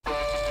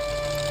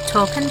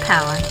Talk and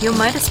Power, your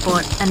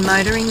motorsport and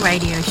motoring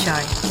radio show.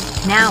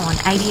 Now on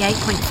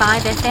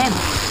 88.5 FM,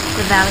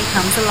 The Valley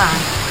Comes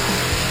Alive.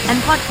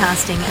 And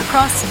podcasting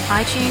across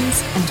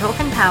iTunes and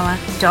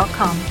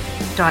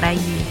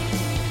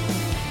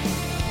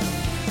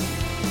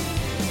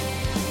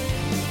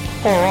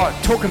talkandpower.com.au. All right,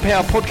 Talk and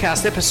Power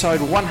podcast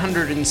episode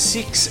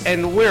 106,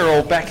 and we're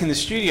all back in the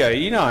studio.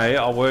 You know,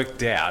 I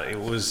worked out it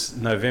was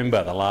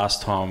November the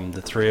last time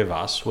the three of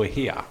us were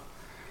here.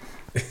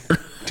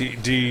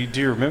 Do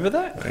you remember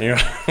that? Yeah,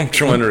 I'm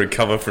trying to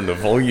recover from the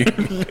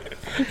volume.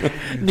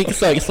 Nick's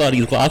so excited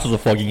his glasses are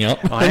fogging up.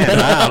 I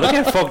am. Look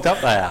how fogged up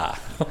they are.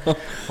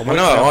 I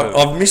know,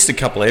 I've missed a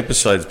couple of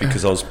episodes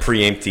because I was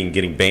preempting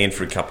getting banned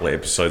for a couple of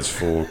episodes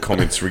for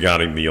comments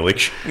regarding the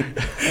election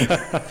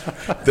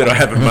that I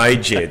haven't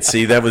made yet.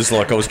 See, that was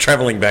like I was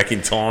travelling back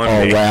in time.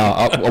 Oh, there.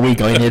 wow. Are we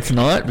going there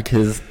tonight?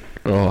 Because,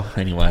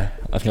 anyway,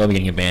 I think I'll be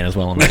getting a ban as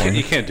well on that one.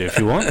 You can do if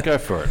you want. Go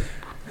for it.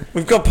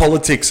 We've got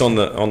politics on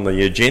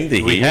the agenda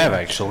here. We have,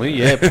 actually.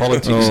 Yeah,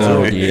 politics.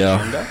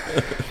 Yeah.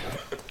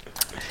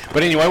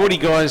 But anyway, what do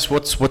you guys?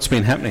 What's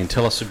been happening?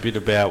 Tell us a bit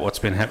about what's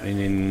been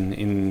happening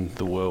in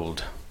the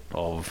world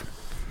of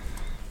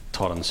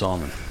Todd and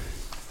Simon.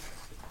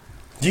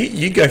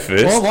 You go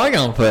first. Why am I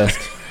going first?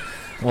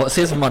 Well, it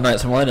says in my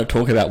notes I'm going to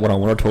talk about what I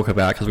want to talk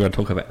about because we're going to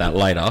talk about that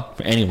later.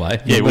 But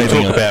anyway, yeah, we'll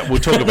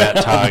talk about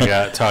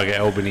Targa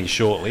Albany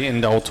shortly,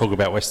 and I'll talk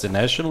about Western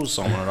Nationals.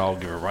 Simon and I'll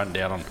give a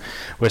rundown on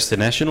Western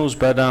Nationals.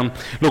 But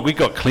look, we've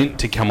got Clint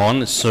to come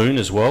on soon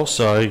as well.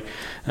 So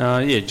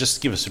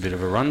just give us a bit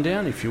of a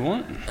rundown if you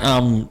want.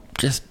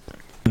 Just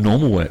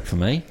normal work for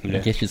me, Yeah. I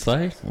guess you'd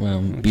say.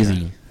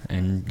 Busy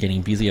and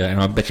getting busier, and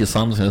I bet your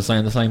son's going to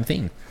say the same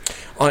thing.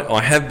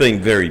 I have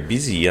been very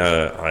busy.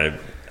 I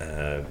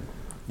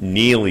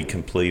nearly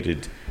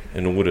completed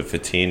an order for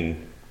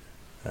 10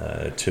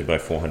 Turbo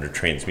 400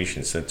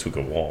 transmissions. That took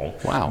a while.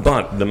 Wow.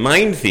 But the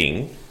main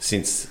thing,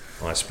 since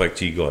I spoke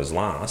to you guys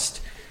last,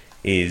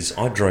 is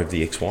I drove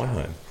the XY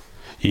home.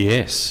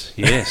 Yes.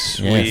 Yes.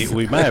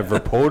 We may have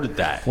reported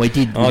that. We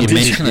did. Oh, you did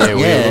mention you? it.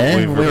 Yeah,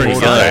 we we already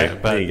reported got that,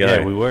 it. but There you go.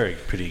 yeah, we were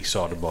pretty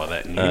excited by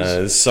that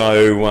news.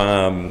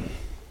 So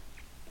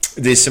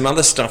there's some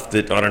other stuff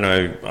that I don't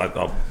know.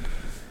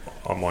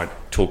 I might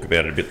talk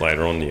about it a bit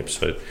later on in the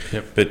episode.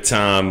 Yep. But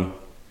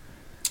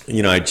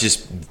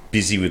just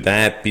busy with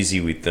that. Busy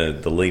with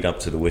the lead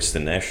up to the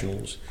Western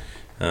Nationals.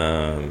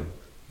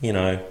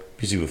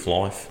 Busy with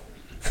life.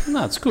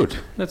 No, it's good.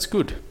 That's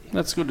good.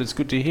 It's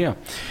good to hear.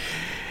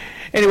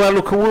 Anyway,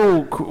 look,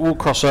 we'll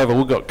cross over.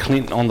 We've got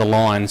Clint on the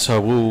line, so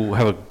we'll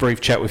have a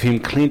brief chat with him.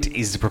 Clint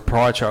is the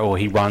proprietor, or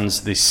he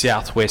runs the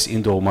Southwest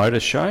Indoor Motor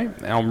Show.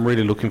 I'm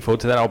really looking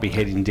forward to that. I'll be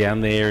heading down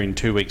there in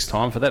 2 weeks'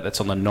 time for that.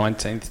 That's on the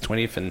 19th,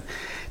 20th and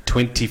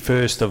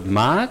 21st of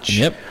March.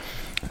 Yep.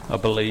 I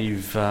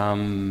believe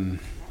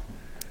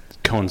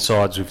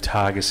coincides with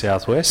Targa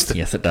Southwest.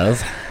 Yes, it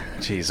does.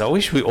 Jeez, I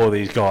wish all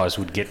these guys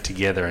would get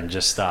together and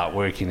just start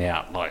working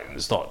out. Like,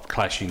 it's not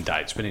clashing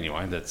dates, but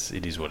anyway,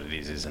 it is what it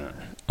is, isn't it?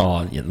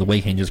 Oh, yeah, the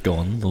weekend just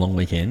gone, the long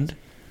weekend.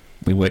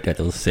 We worked out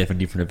there was 7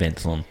 different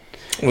events on.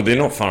 Well, they're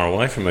not far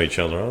away from each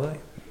other, are they?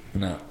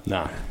 No.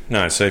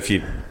 No. So if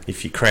you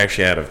crash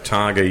out of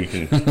Targa, you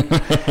can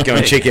go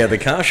and check out the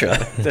car show.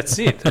 That's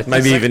it. That's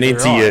Maybe even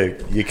exactly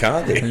empty right. your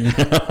car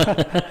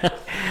there.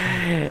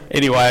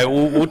 Anyway,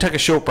 we'll take a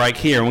short break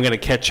here, and we're going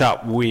to catch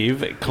up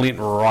with Clint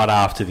right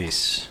after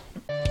this.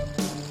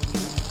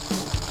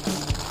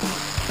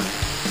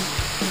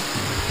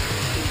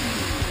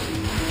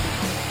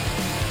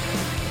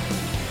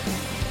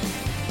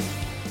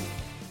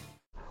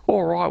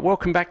 All right,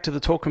 welcome back to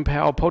the Talk and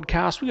Power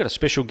podcast. We've got a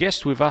special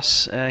guest with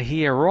us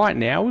here right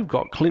now. We've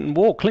got Clinton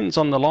Wall. Clinton's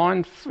on the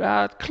line.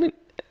 Clint,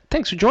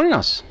 thanks for joining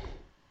us.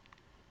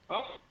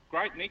 Oh,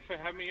 great, Nick, for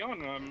having me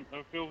on.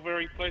 I feel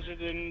very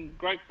pleasured and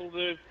grateful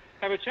to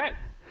have a chat.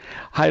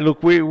 Hey, look,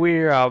 I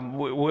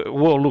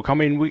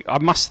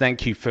must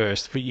thank you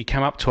first for you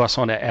come up to us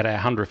at our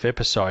 100th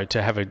episode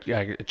to have a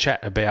chat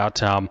about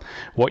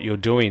what you're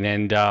doing,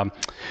 and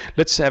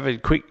let's have a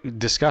quick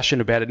discussion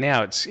about it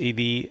now. It's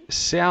the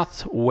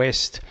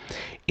Southwest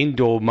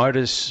Indoor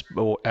Motor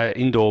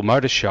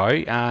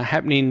Show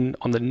happening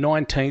on the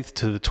 19th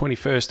to the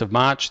 21st of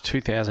March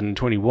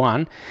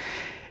 2021.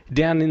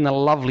 Down in the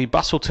lovely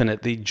Bustleton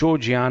at the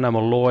Georgiana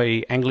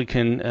Malloy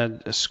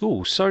Anglican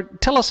School. So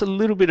tell us a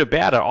little bit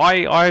about it.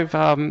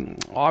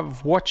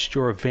 I've watched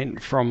your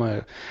event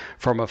from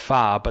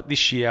afar, but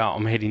this year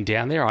I'm heading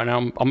down there. I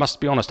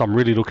must be honest, I'm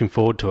really looking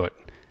forward to it.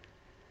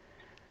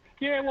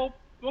 Yeah, well,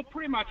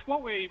 pretty much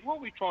what we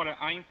try to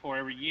aim for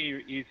every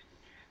year is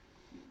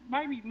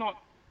maybe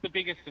not the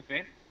biggest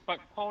event, but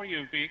quality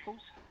of vehicles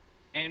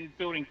and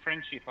building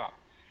friendship up.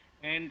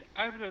 And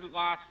over the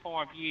last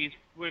 5 years,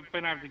 we've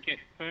been able to get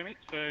permits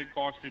for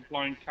guys who've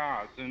blown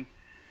cars and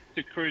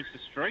to cruise the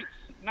streets.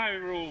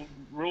 No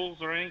rules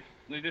or anything.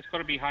 They've just got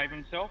to behave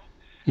themselves.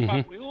 Mm-hmm.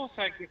 But we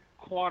also get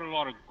quite a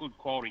lot of good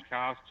quality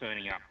cars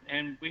turning up.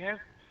 And we have,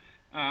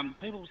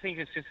 people think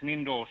it's just an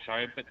indoor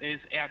show, but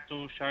there's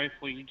outdoor shows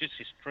for you, just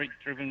your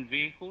street-driven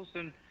vehicles.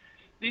 And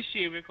this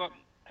year we've got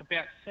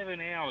about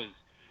 7 hours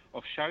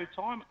show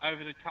time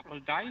over the couple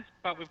of days,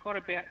 but we've got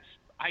about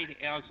 8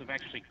 hours of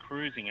actually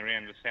cruising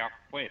around the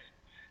southwest.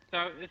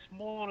 So it's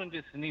more than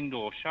just an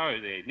indoor show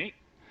there, Nick.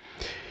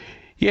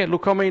 Yeah,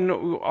 look, I mean,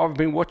 I've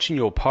been watching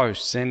your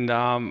posts, and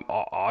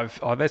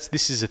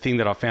this is a thing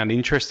that I found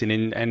interesting.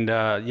 And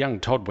young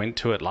Todd went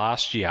to it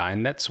last year,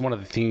 and that's one of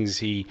the things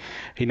he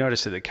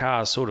noticed that the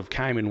cars sort of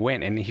came and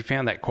went, and he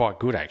found that quite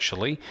good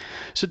actually.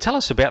 So tell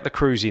us about the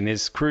cruising.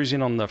 There's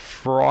cruising on the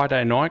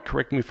Friday night,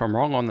 correct me if I'm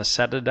wrong, on the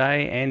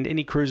Saturday, and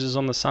any cruises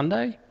on the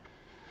Sunday?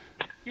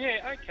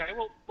 Yeah, okay.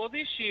 Well,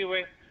 this year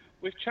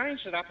we've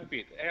changed it up a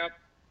bit.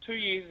 2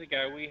 years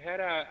ago we had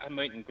a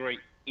meet and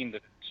greet in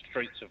the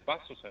streets of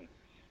Busselton.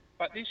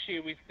 But this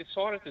year we've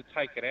decided to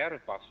take it out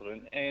of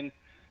Busselton and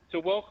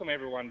to welcome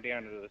everyone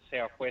down to the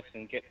southwest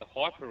and get the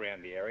hype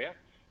around the area.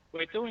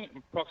 We're doing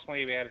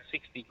approximately about a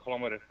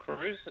 60-kilometre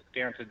cruise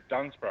down to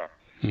Dunsborough,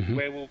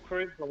 where we'll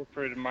cruise all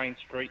through the main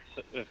streets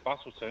of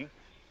Busselton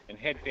and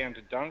head down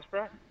to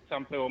Dunsborough.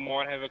 Some people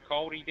might have a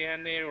coldie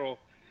down there or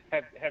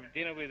have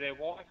dinner with their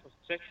wife,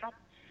 etc.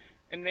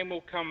 And then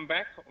we'll come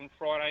back on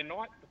Friday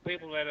night. The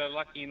people that are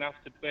lucky enough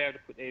to be able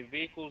to put their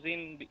vehicles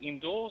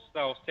indoors,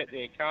 they'll set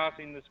their cars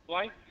in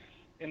display.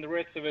 And the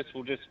rest of us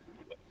will just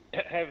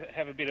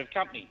have a bit of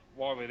company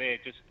while we're there,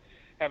 just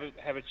have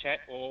a chat,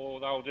 or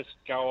they'll just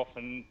go off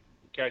and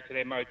go to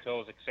their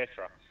motels,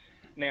 etc.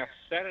 Now,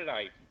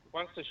 Saturday,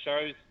 once the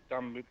show's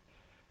done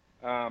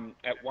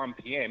at 1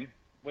 p.m,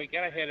 we're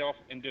going to head off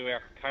and do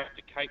our Cape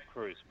to Cape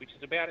cruise, which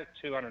is about a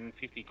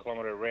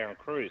 250-kilometre round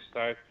cruise.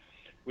 So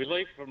we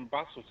leave from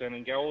Busselton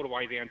and go all the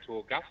way down to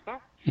Augusta,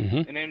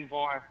 and then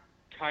via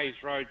Kays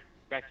Road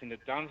back into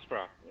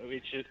Dunsborough,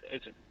 which is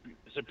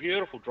it's a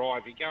beautiful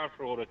drive. You're going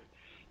through all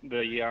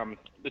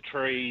the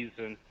trees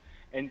and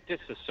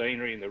just the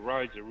scenery, and the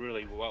roads are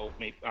really well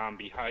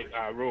behaved,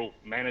 real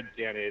mannered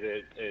down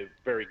there. They're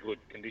very good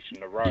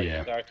condition of roads.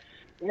 Yeah. So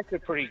that's a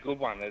pretty good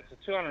one. It's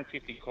a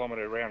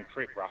 250-kilometre round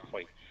trip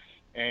roughly,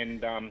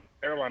 and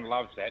everyone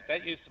loves that.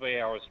 That used to be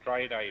our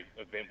Australia Day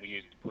event we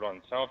used to put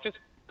on. So I've just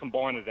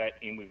combined that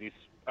in with this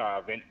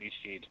event this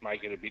year to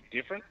make it a bit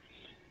different.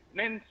 And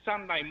then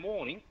Sunday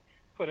morning,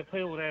 for the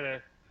people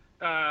that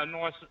are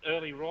nice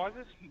early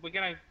risers, we're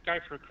going to go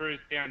for a cruise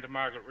down to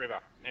Margaret River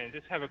and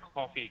just have a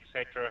coffee,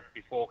 etc.,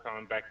 before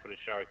coming back for the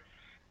show.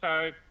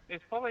 So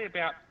there's probably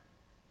about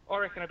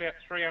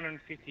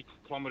 350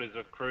 kilometres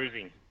of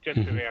cruising just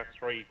with our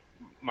three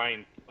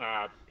main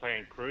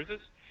planned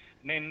cruises.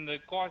 And then the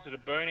guys that are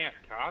burnout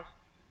cars,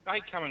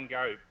 they come and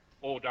go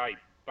all day,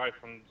 both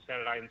on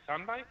Saturday and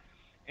Sunday.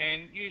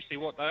 And usually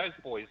what those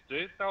boys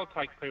do, they'll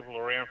take people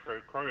around for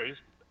a cruise,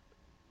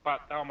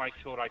 but they'll make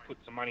sure they put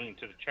some money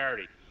into the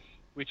charity,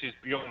 which is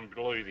Beyond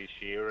Blue this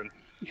year.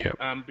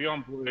 And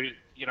Beyond Blue,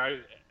 you know,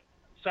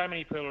 so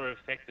many people are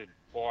affected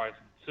by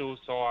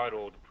suicide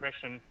or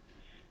depression,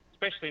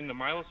 especially in the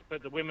males,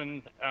 but the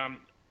women,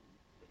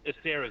 it's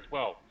there as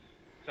well.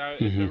 So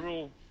it's a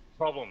real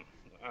problem,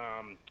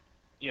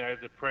 you know,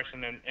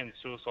 depression and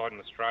suicide in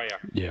Australia.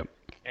 Yep.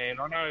 And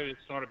I know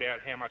it's not about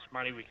how much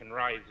money we can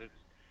raise. It's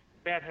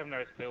about having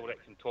those people that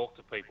can talk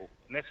to people,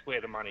 and that's where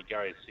the money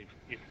goes.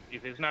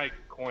 If there's no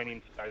coin in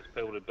for those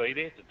people to be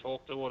there to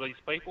talk to all these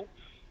people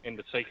and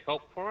to seek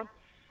help for them,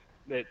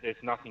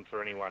 there's nothing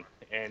for anyone.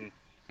 And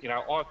you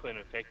know, I've been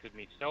affected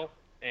myself,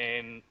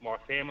 and my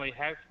family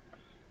have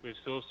with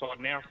suicide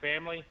in our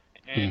family.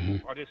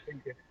 And I just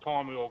think it's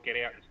time we all get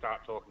out and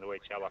start talking to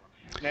each other.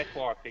 And that's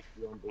why I picked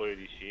Beyond Blue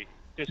this year,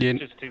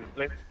 just to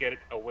let's get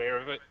aware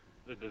of it,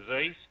 the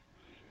disease,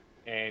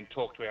 and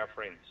talk to our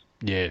friends.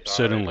 Yeah,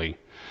 certainly,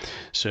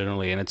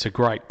 and it's a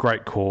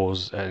great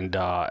cause, and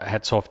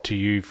hats off to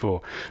you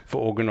for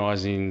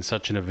organising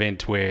such an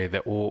event where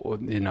that all,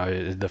 you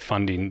know, the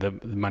funding, the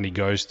money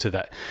goes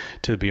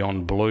to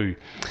Beyond Blue.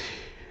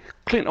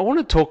 Clint, I want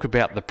to talk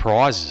about the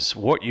prizes,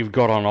 what you've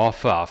got on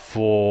offer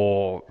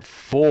for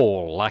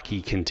 4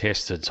 lucky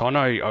contestants. I know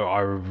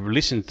I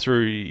listened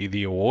through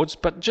the awards,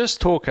 but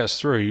just talk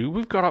us through.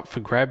 We've got up for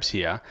grabs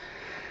here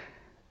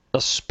a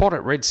spot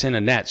at Red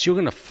Centre Nats. You're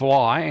going to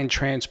fly and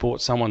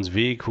transport someone's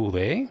vehicle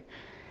there,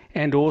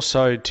 and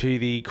also to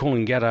the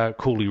Coolangatta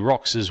Cooley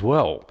Rocks as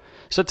well.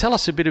 So tell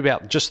us a bit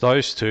about just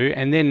those two,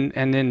 and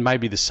then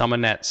maybe the Summer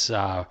Nats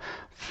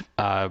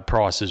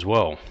prize as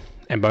well,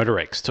 and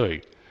Motorex too.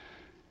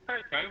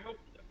 Okay, well,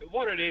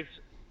 what it is,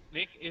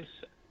 Nick, is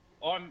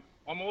I'm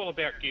all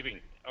about giving.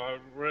 I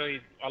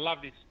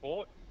love this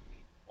sport.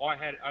 I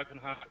had open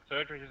heart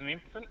surgery as an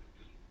infant.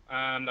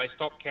 They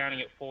stopped counting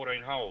at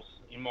 14 holes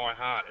in my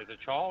heart as a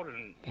child,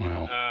 and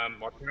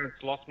my parents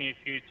lost me a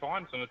few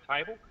times on the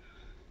table.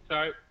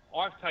 So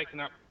I've taken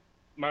up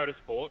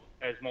motorsport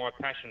as my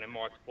passion and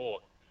my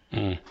sport.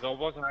 Because I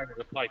wasn't able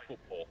to play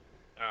football.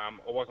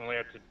 I wasn't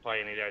allowed to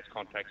play any of those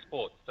contact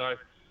sports. So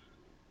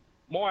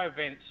my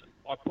events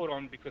I put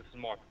on because of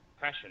my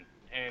passion,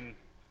 and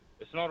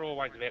it's not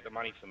always about the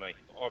money for me.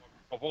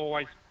 I've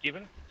always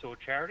given to a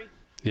charity.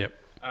 Yep.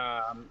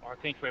 I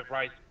think we've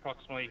raised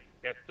approximately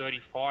about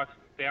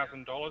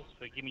 $35,000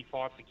 for Gimme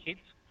 5 for Kids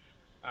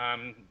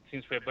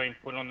since we've been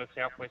put on the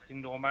Southwest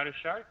Indoor Motor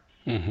Show.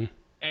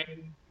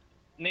 And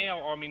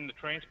now I'm in the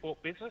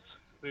transport business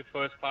with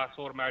First Class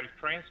Automotive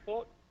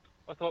Transport.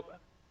 I thought,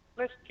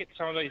 let's get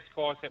some of these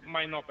guys that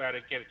may not be able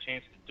to get a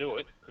chance to do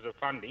it because of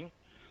funding,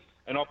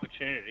 an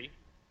opportunity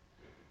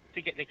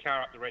to get their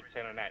car up the Red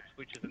Centre Nats,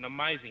 which is an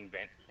amazing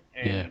event.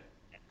 And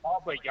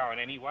I'll be going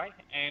anyway.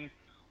 And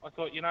I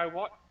thought, you know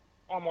what?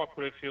 I might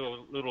put a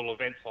few little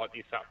events like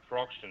this up for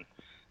auction.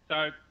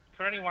 So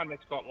for anyone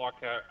that's got like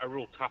a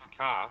real tough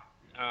car,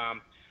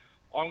 I'm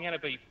going to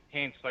be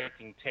hand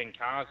selecting 10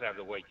 cars over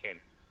the weekend.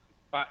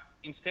 But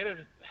instead of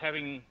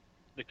having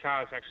the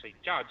cars actually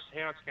judged,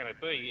 how it's going to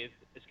be is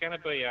it's going to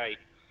be a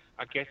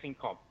guessing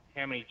comp,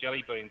 how many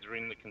jelly beans are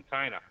in the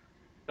container.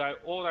 So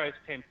all those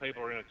 10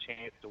 people are in a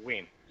chance to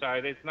win.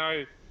 So there's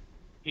no,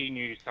 he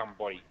knew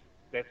somebody.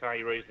 That's the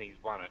only reason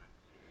he's won it.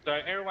 So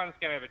everyone's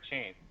going to have a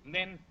chance. And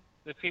then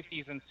the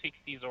 50s and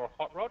 60s are a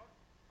hot rod.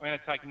 I'm going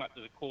to take them up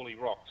to the Cooley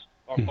Rocks.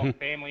 I've got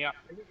family up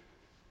there,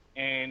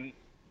 and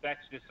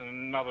that's just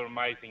another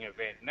amazing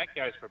event. And that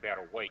goes for about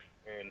a week.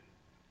 And,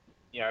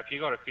 you know, if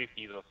you've got a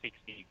 50s or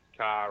 60s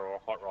car or a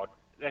hot rod,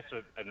 that's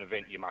an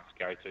event you must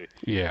go to.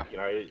 Yeah. You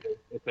know,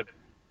 it's an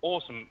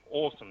awesome,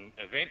 awesome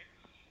event.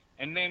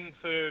 And then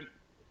for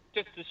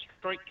just the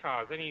street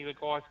cars, any of the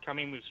guys come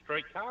in with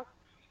street cars,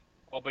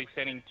 I'll be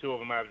sending 2 of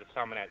them over to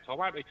Summer Nats. I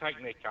won't be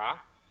taking their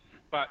car,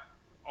 but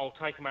I'll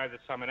take them over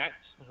to Summer Nats.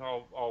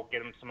 I'll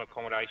get them some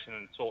accommodation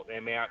and sort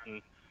them out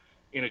and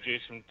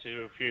introduce them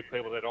to a few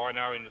people that I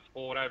know in the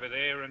sport over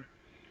there, and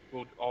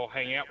I'll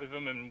hang out with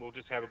them and we'll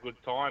just have a good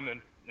time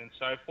and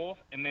so forth.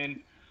 And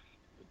then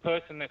the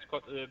person that's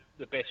got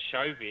the best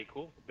show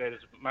vehicle that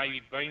has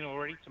maybe been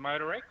already to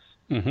MotorX,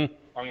 I'm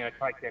going to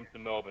take them to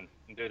Melbourne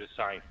and do the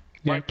same.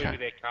 Won't be with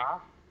their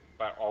car,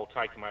 but I'll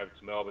take them over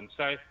to Melbourne.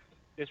 So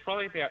there's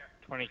probably about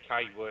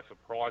 20k worth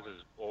of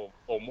prizes or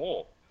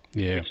more,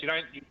 which you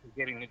don't usually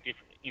get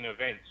in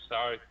events.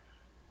 So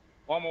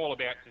I'm all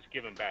about just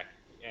giving back.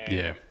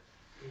 And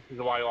this is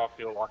the way I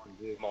feel I can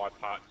do my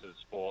part to the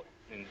sport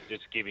and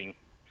just giving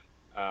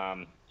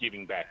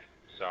back.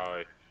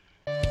 So.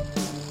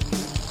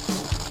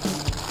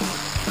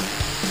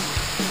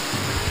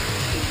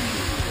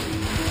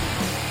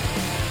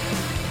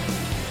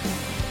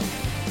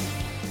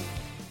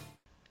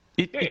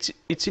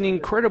 It's an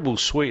incredible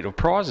suite of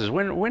prizes.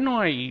 When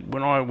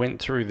I went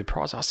through the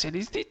prize, I said,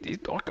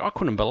 I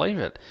couldn't believe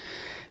it.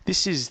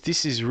 This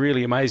is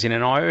really amazing,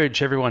 and I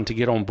urge everyone to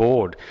get on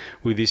board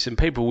with this. And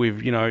people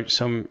with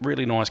some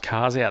really nice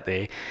cars out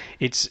there,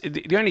 it's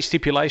the only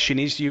stipulation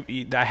is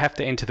they have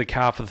to enter the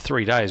car for the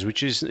 3 days,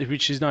 which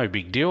is no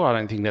big deal. I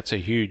don't think that's a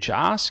huge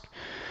ask.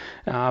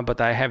 But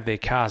they have their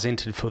cars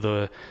entered for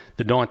the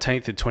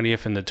 19th, the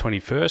 20th, and the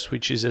 21st,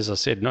 which is, as I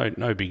said,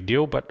 no big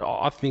deal. But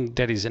I think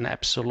that is an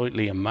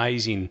absolutely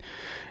amazing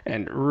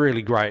and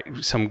really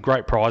some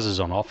great prizes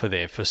on offer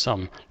there for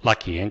some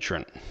lucky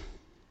entrant.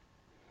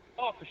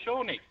 Oh, for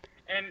sure, Nick.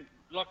 And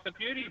like the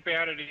beauty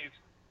about it is,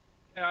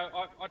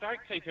 I don't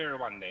keep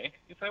everyone there.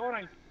 If they want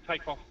to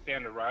take off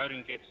down the road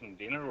and get some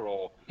dinner,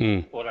 or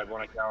they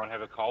want to go and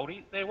have a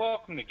coldie, they're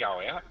welcome to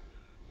go out.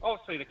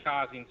 Obviously, the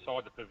car's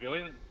inside the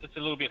pavilion. It's a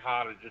little bit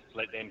harder just to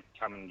let them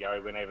come and go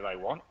whenever they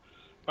want.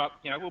 But,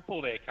 we'll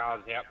pull their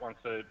cars out once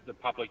the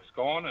public's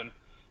gone and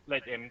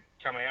let them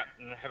come out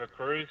and have a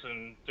cruise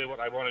and do what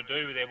they want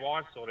to do with their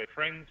wives or their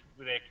friends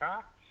with their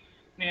car.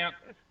 Now,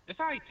 it's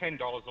only $10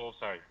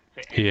 also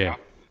to enter. Yeah.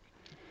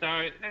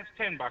 So that's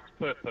 $10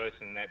 per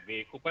person in that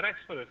vehicle, but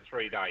that's for the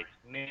 3 days.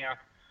 Now,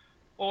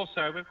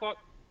 also, we've got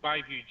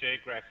Bayview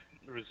Geograph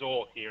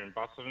Resort here in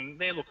Busselton.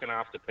 They're looking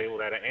after people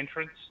that are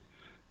entrants.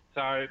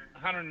 So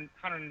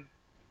 $100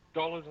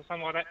 or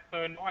something like that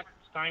per night,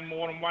 staying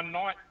more than one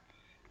night.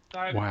 So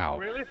wow.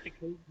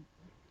 Realistically,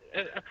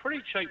 a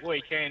pretty cheap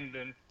weekend,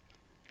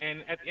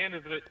 and at the end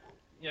of it,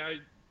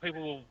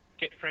 people will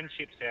get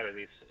friendships out of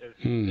this.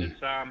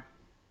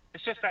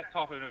 It's just that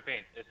type of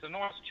event. It's a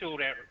nice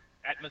chilled out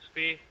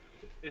atmosphere.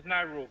 There's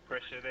no real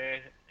pressure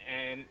there,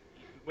 and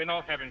we're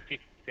not having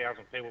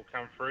 50,000 people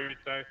come through.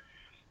 So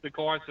the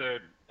guys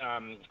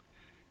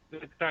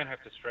don't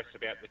have to stress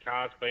about the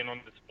cars being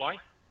on display.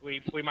 We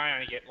may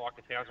only get like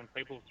 1,000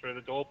 people through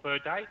the door per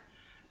day,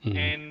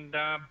 and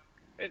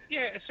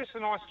it's just a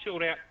nice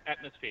chilled out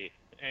atmosphere.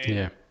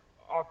 And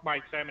I've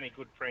made so many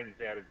good friends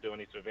out of doing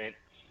this event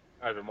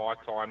over my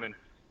time, and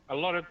a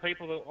lot of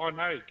people that I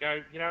know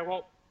go, you know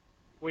what,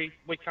 we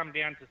come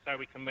down to so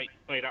we can meet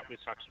up with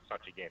such and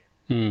such again.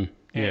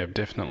 Yeah,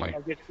 definitely.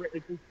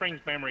 It just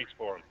brings memories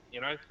for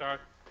them, So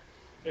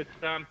it's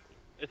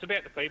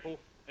about the people.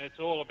 It's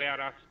all about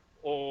us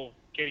all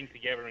getting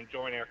together,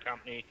 enjoying our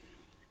company,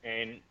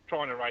 and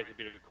trying to raise a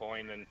bit of a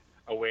coin and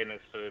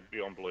awareness for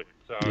Beyond Blue.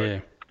 So,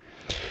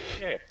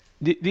 yeah.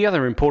 The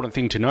other important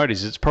thing to note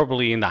is it's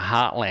probably in the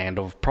heartland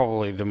of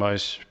probably the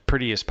most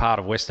prettiest part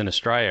of Western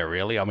Australia,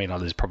 really. I mean,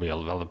 there's probably a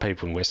lot of other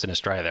people in Western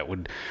Australia that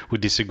would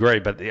disagree,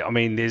 but I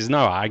mean, there's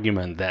no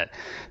argument that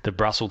the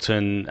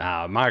Brusselston,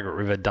 Margaret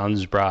River,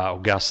 Dunsborough,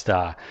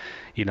 Augusta,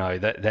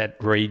 that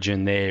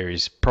region there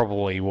is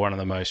probably one of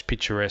the most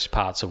picturesque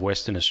parts of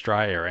Western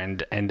Australia.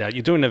 And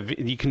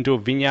you can do a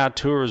vineyard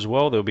tour as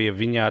well. There'll be a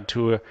vineyard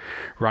tour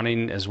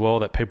running as well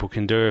that people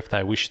can do if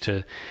they wish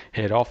to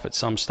head off at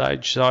some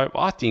stage. So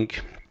I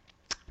think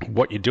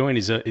what you're doing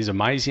is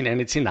amazing, and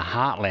it's in the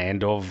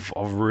heartland of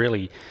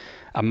really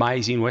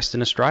amazing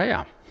Western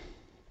Australia.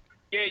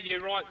 Yeah,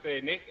 you're right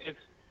there, Nick.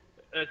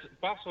 It's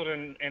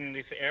Busselton and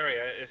this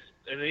area.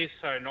 It is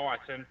so nice,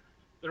 and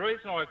the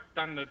reason I've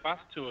done the bus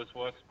tours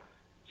was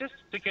just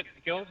to get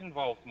the girls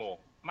involved more,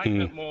 make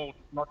it more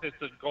not just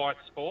a guy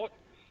sport.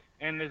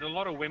 And there's a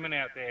lot of women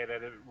out there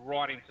that are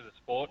right into the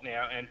sport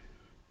now, and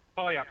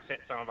probably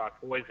upset some of us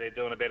boys. They're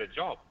doing a better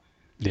job.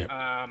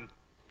 Yeah.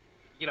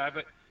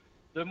 But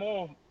the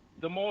more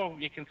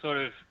you can sort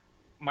of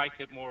make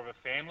it more of a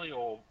family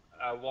or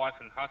a wife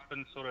and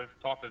husband sort of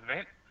type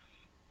event,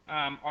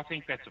 I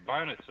think that's a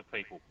bonus for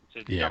people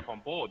to jump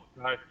on board.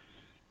 So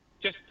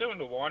just doing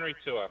the winery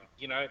tour,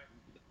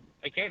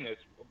 again,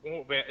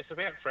 it's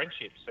about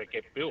friendships that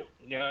get built.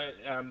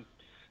 Some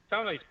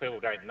of these people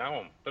don't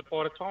know them, but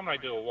by the time they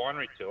do a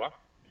winery tour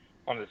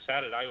on the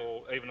Saturday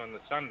or even on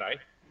the Sunday,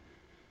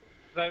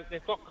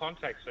 they've got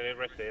contacts for the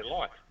rest of their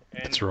life.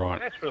 And that's right.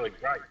 That's really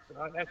great.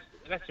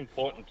 That's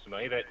important to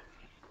me, that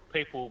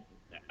people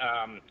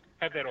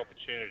have that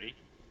opportunity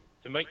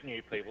to meet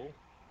new people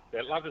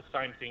that love the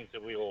same things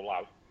that we all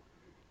love,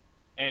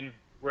 and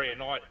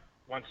reunite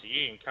once a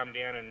year and come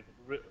down and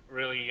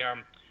really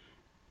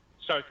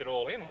soak it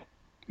all in.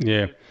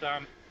 Yeah.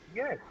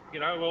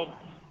 We'll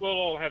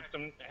all have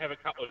a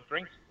couple of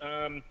drinks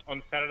on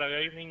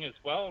Saturday evening as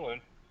well,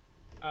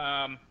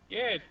 and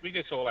we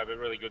just all have a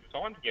really good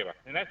time together,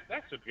 and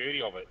that's the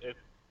beauty of it.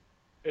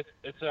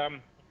 It's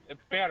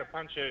about a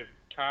bunch of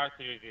cars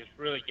who are just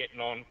really getting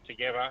on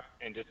together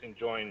and just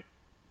enjoying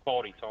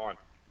quality time.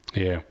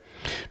 Yeah,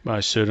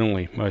 most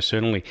certainly.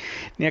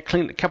 Now,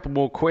 Clint, a couple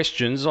more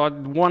questions.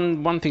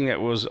 One thing that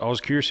I was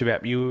curious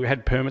about. You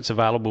had permits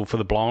available for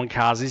the blown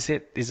cars. Is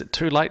it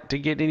too late to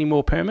get any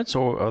more permits,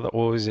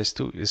 or is there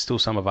still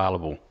some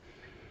available?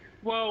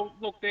 Well,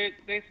 look,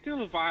 they're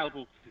still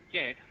available to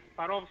get,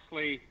 but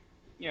obviously,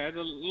 the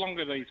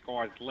longer these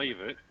guys leave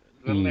it,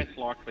 the less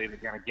likely they're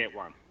going to get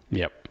one.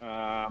 Yep.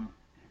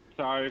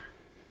 So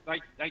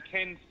they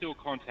can still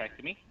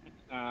contact me.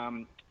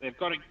 They've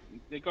got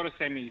to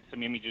send me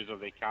some images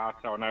of their car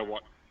so I know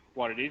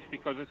what it is,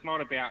 because it's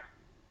not about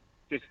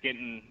just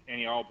getting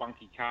any old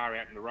bunky car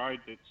out in the road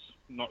that's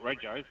not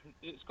regos.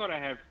 It's got to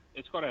have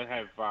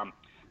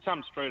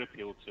some street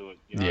appeal to it.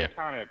 Yeah. It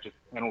can't have just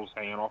panels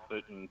hanging off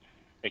it and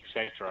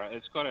etc.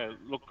 It's got to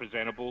look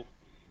presentable.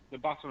 The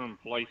Busselton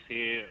police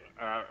here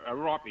are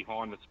right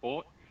behind the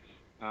sport.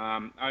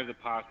 Over the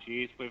past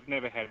years, we've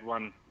never had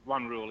one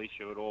real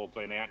issue at all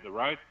being out in the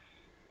road.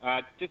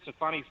 Just a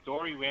funny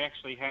story, we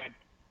actually had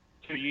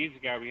 2 years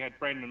ago, we had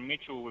Brendan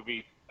Mitchell with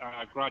his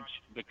Grudge,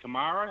 the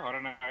Camaro. I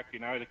don't know if you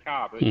know the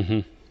car, but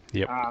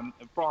Yep.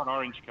 a bright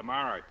orange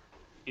Camaro.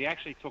 He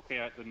actually took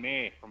out the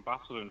mayor from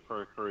Busselton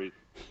for a cruise,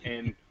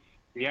 and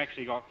he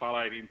actually got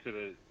followed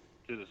into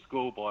the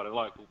school by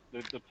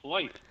the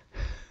police.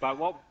 But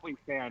what we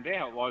found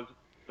out was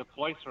the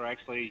police were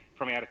actually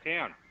from out of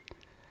town.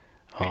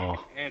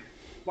 Oh. And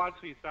once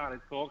we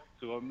started talking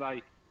to them,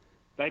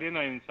 they didn't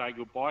even say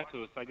goodbye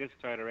to us. They just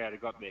turned around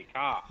and got in their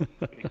car,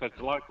 because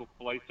the local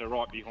police are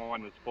right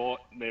behind the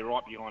sport. And they're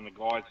right behind the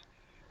guys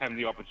having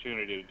the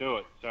opportunity to do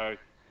it. So,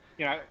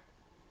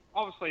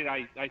 obviously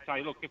they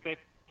say, look, if they're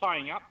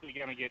playing up, they're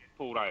going to get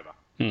pulled over.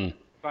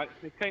 But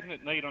if they're keeping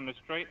it neat on the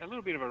street, a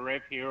little bit of a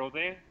rev here or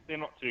there, they're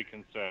not too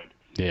concerned.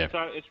 Yeah.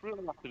 So it's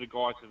really up to the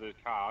guys of the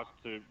cars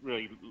to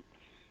really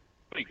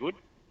be good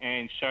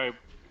and show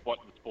what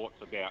the sport's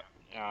about.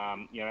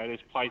 There's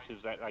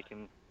places that they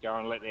can go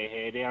and let their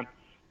hair down,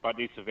 but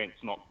this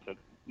event's not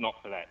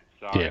for that.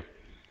 So Yeah.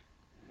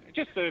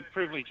 just the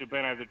privilege of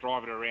being able to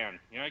drive it around.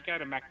 Go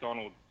to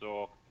McDonald's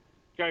or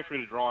go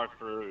through the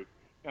drive-through.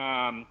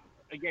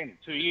 Again,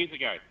 2 years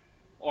ago,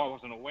 I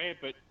wasn't aware,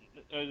 but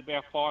there was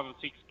about 5 or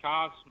 6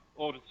 cars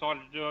all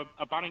decided to do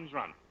a Bunnings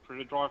run through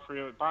the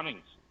drive-through at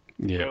Bunnings.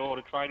 Yeah. All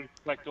the trading,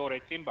 collect all their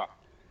timber.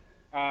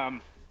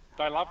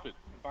 They loved it.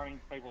 The Bunnings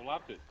people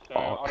loved it. So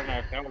I don't know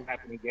if that will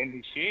happen again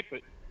this year,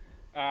 but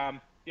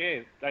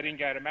they didn't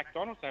go to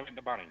McDonald's, they went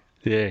to Bunnings.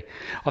 Yeah,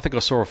 I think I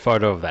saw a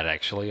photo of that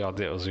actually.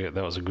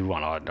 That was a good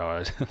one. I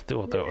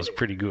thought that was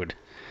pretty good.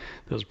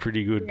 That was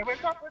pretty good. Yeah,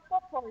 we've got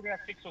probably about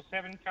 6 or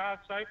 7 cars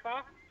so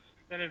far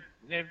that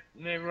they're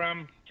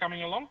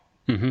coming along.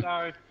 Mm-hmm.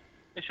 So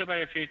there should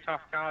be a few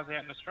tough cars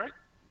out in the street.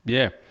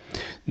 Yeah,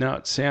 no,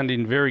 it's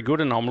sounding very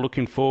good, and I'm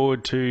looking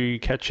forward to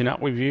catching up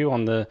with you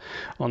on the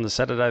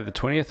Saturday the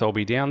 20th. I'll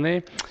be down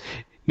there.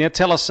 Now,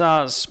 tell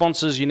us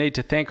sponsors you need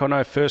to thank. I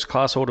know First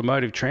Class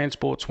Automotive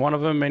Transport's one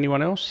of them.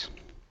 Anyone else?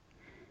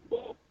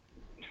 Well,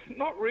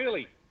 not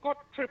really. got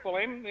Triple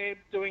M. They're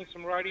doing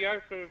some radio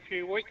for a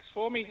few weeks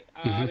for me.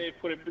 They've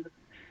put a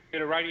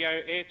bit of radio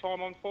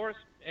airtime on for us,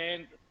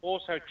 and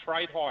also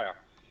Trade Hire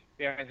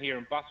down here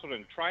in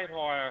Busselton. Trade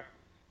Hire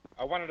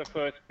are one of the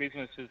first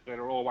businesses that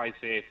are always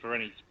there for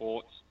any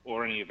sports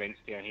or any events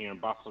down here in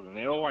Busselton.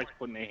 They're always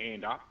putting their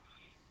hand up.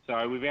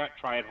 So without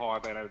Trade Hire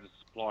being able to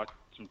supply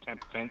some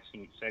temp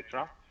fencing,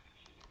 etc.,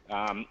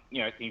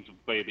 things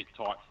would be a bit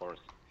tight for us.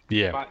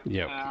 Yeah, but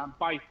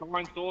Bay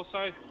Signs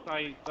also,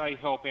 they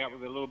help out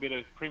with a little bit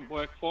of print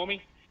work for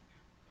me.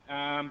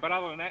 But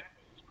other than that,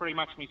 it's pretty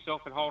much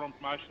myself at Hold On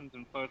Promotions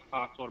and First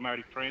Class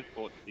Automotive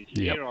Transport this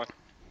year.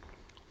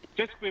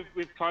 Just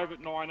with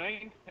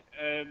COVID-19,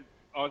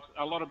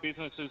 a lot of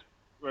businesses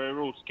were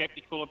real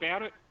sceptical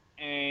about it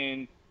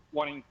and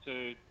wanting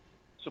to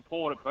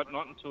support it, but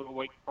not until a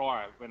week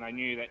prior when they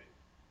knew that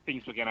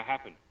things were going to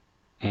happen.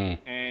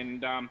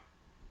 And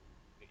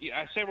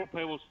several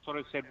people sort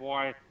of said,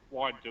 why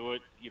do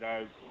it?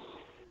 You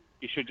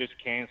should just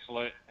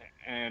cancel it.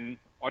 And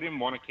I didn't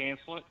want to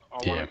cancel it. I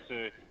wanted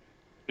to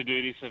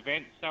do this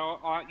event. So,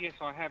 I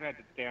have had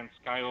to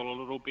downscale a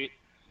little bit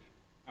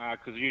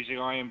because usually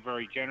I am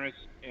very generous,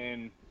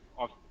 and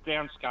I've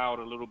downscaled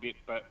a little bit,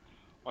 but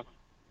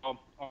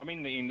I'm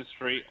in the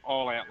industry.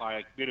 I'll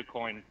outlay a bit of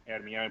coin out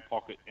of my own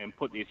pocket and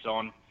put this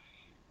on.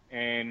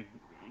 And,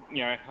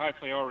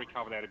 hopefully I'll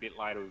recover that a bit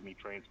later with my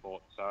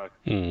transport. So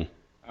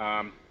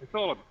it's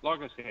all, like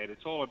I said,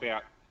 it's all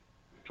about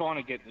trying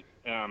to get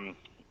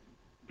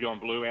Beyond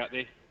Blue out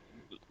there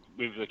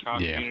with the car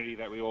community,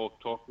 that we all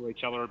talk to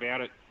each other about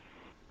it.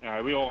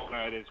 We all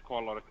know there's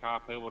quite a lot of car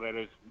people that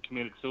have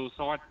committed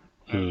suicide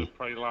over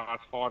probably the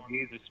last 5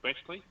 years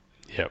especially.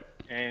 Yep.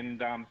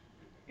 And,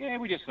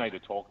 we just need to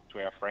talk to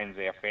our friends,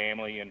 our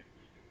family, and,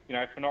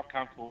 if we're not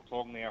comfortable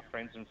talking to our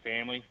friends and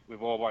family,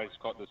 we've always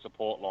got the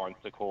support lines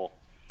to call.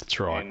 That's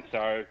right. And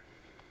so,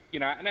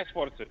 and that's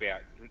what it's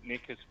about,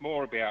 Nick. It's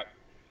more about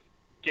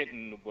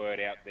getting the word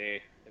out there.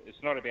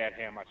 It's not about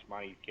how much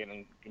money is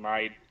getting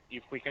made.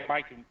 If we can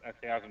make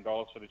 $1,000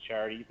 for the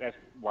charity, that's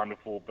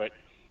wonderful. But,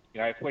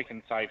 if we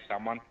can save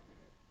someone,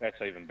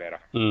 that's even better.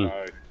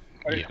 So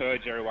I just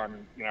urge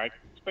everyone,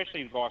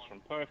 especially guys from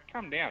Perth,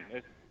 come down.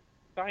 It's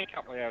only a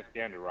couple of hours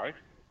down the road.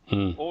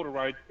 All the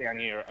roads down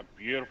here are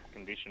beautiful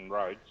condition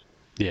roads.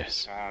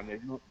 Yes. They're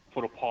not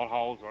full of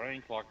potholes or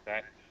anything like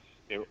that.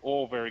 They're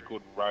all very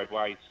good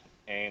roadways.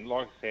 And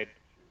like I said,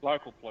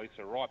 local police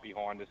are right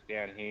behind us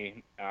down here.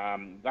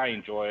 They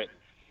enjoy it.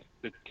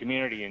 The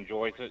community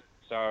enjoys it.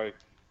 So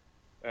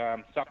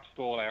it's up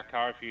to all our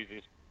car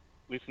enthusiast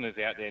listeners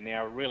out there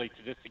now, really,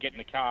 to get in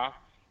the car.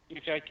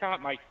 If they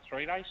can't make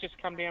 3 days,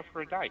 just come down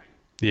for a day.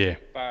 Yeah.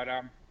 But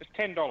it's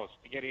 $10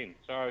 to get in.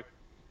 So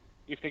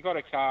if they've got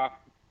a car,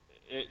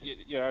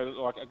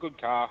 like a good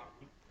car,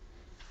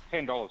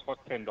 $10.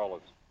 What's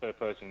 $10 per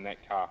person in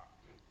that car?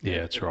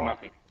 Yeah, that's right.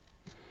 Nothing.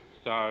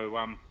 So,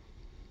 I'm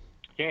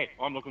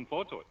looking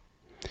forward to it.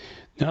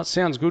 No, it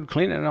sounds good,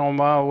 Clint, and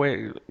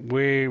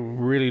we're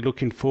really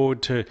looking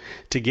forward to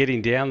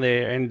getting down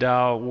there, and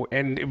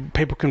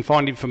people can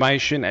find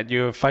information at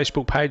your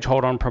Facebook page,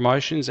 Hold On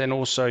Promotions, and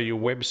also your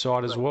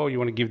website as well. You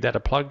want to give that a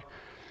plug?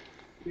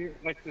 Yeah,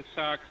 it's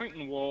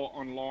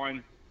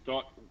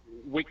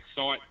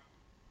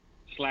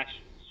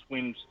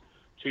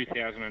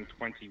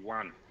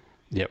ClintonWar.wixsite/swims2021.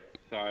 Yep.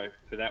 So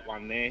for that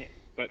one there,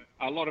 but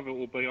a lot of it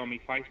will be on my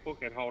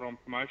Facebook at Hold On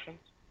Promotions.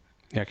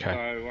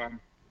 Okay.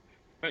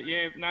 So,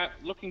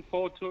 looking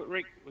forward to it,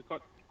 Rick. We've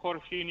got quite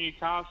a few new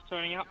cars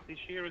turning up this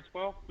year as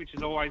well, which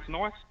is always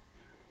nice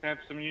to have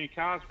some new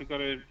cars. We've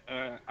got a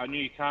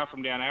new car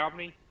from down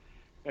Albany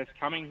that's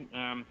coming.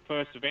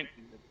 First event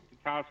the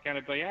car's going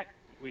to be at,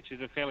 which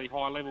is a fairly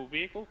high-level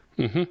vehicle.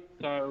 Mm-hmm.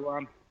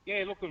 So,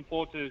 looking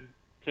forward to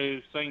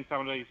seeing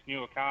some of these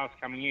newer cars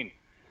coming in.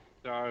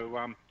 So,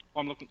 I'm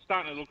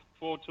starting to look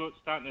forward to it,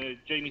 starting to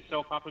G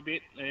myself up a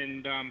bit,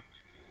 and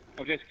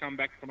I've just come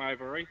back from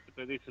over east,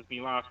 but this is my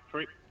last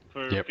trip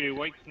for a few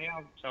weeks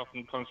now, so I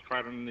can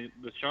concentrate on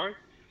the show.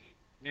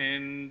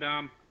 And,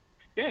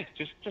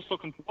 just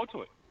looking forward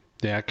to it.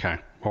 Yeah, okay.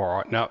 All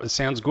right. No, it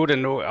sounds good,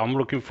 and I'm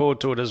looking forward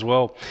to it as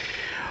well.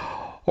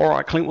 All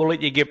right, Clint, we'll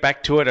let you get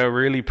back to it. I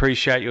really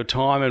appreciate your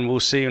time, and we'll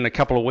see you in a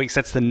couple of weeks.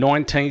 That's the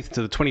 19th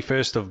to the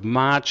 21st of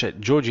March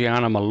at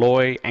Georgiana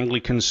Malloy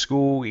Anglican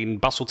School in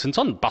Busselton. It's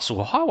on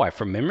Bustle Highway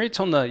from memory. It's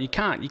on the you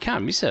can't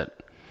miss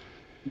it.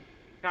 You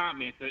can't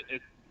miss it.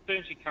 As soon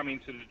as you come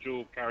into the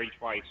dual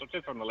carriageway, so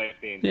just on the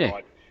left-hand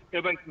side,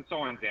 there'll be some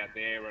signs out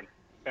there, and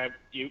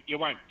you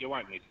won't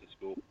miss the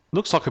school.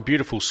 Looks like a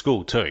beautiful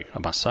school too, I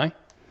must say.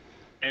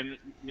 And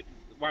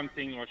one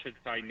thing I should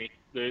say, Nick,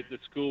 the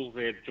school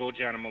there,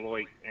 Georgiana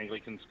Malloy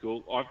Anglican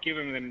School, I've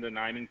given them the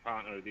naming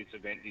partner of this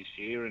event this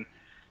year, and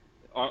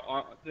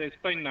there's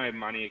been no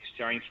money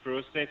exchanged for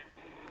us.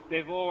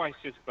 They've always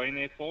just been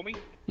there for me,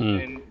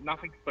 and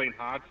nothing's been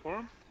hard for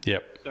them.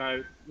 Yep.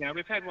 So,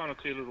 we've had one or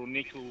two little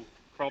nickel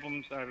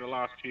problems over the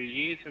last few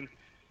years, and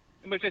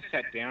we've just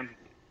sat down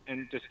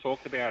and just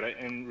talked about it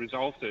and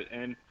resolved it.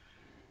 And,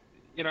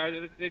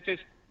 they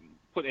just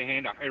put their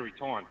hand up every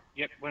time.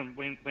 Yep,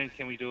 when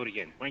can we do it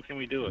again? When can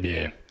we do it?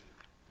 Yeah.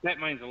 that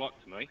means a lot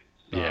to me.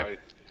 So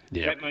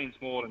Yeah. that means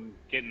more than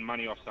getting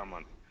money off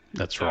someone.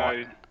 That's So,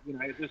 right.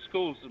 the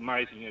school's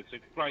amazing. It's a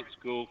great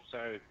school.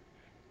 So,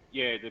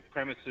 yeah, the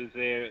premises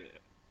there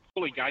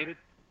fully gated.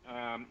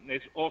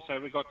 There's also,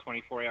 we've got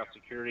 24-hour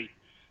security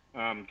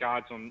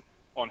guards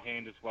on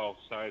hand as well.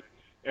 So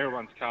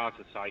everyone's cars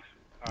are safe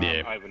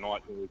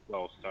overnight there as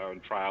well. So,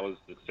 and trailers,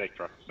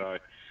 etc. So,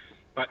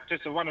 but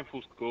just a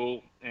wonderful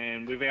school,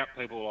 and without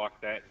people like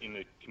that in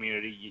the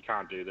community, you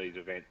can't do these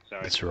events. So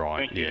That's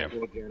right. Thank you,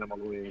 Georgiana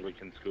Malloy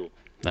Anglican School.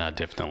 No,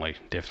 definitely.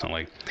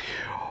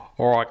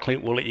 All right,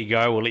 Clint, we'll let you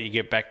go. We'll let you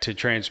get back to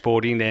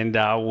transporting, and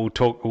we'll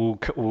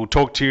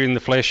talk to you in the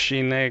flesh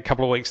in a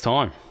couple of weeks'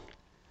 time.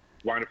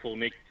 Wonderful,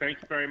 Nick.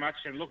 Thanks very much,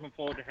 and looking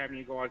forward to having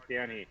you guys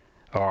down here.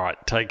 All right,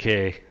 take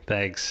care.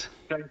 Thanks.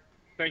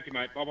 Thank you,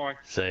 mate. Bye-bye.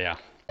 See ya.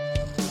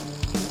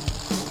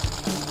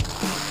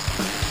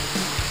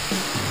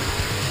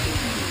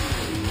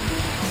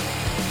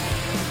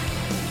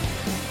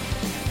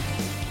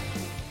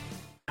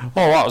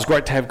 All right, it was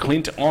great to have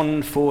Clint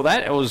on for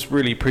that. It was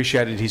really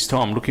appreciated his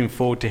time. Looking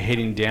forward to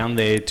heading down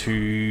there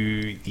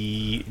to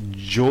the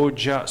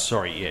Georgiana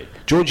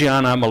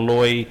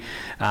Malloy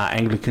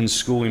Anglican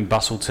School in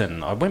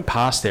Busselton. I went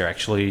past there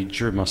actually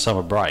during my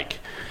summer break.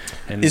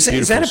 And Is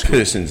that a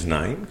person's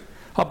name?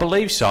 I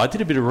believe so. I did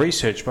a bit of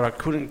research, but I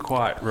couldn't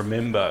quite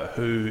remember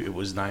who it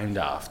was named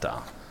after.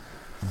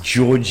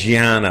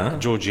 Georgiana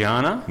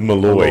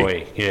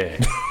Malloy. Yeah.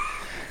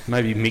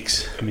 Maybe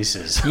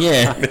Mrs.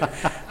 Yeah.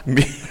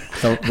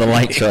 the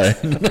late show.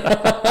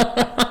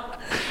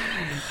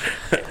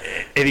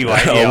 Anyway,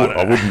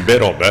 I wouldn't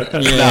bet on that.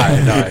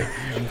 No.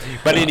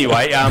 But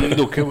anyway,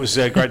 look, it was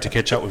great to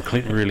catch up with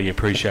Clint. Really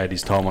appreciate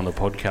his time on the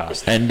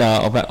podcast. And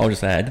I'll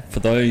just add, for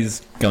those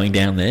going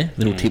down there,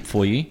 little tip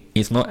for you,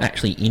 it's not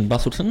actually in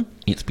Busselton,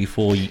 it's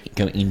before you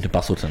go into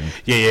Busselton.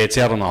 Yeah, it's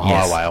out on the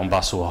highway, on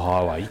Busselton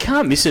Highway. You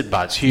can't miss it,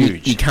 but it's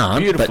huge. You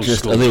can't, Beautiful but just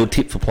school. a little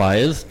tip for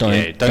players.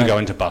 Don't go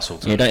into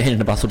Busselton. Yeah, don't head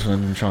into Busselton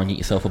and try and get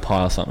yourself a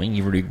pie or something.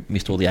 You've already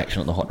missed all the action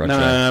at the Hot Rod Show.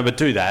 No, but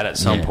do that at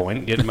some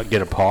point.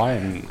 Get a pie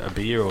and a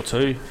beer or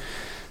two.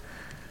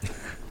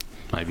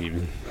 Maybe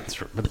even...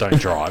 But don't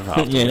drive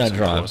afterwards. Yeah, don't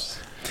drive.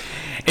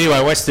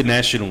 Anyway, Western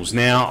Nationals.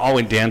 Now, I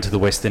went down to the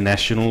Western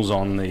Nationals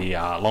on the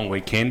long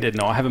weekend,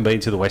 and I haven't been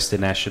to the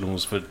Western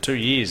Nationals for 2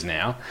 years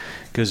now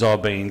because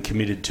I've been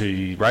committed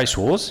to Race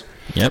Wars.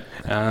 Yep.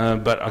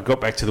 But I got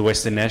back to the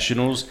Western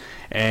Nationals,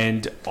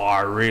 and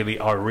I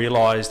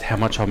realised how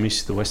much I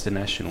missed the Western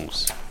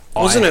Nationals.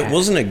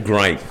 Wasn't it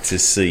great to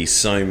see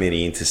so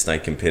many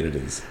interstate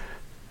competitors?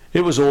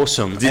 It was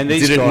awesome. Did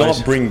it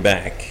not bring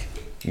back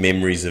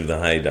memories of the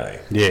heyday?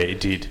 Yeah, it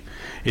did.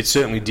 It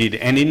certainly did.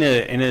 And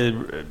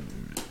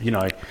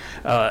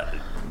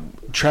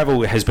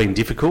travel has been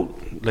difficult,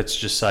 let's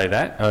just say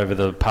that, over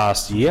the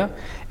past year.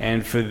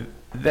 And for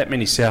that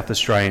many South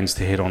Australians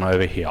to head on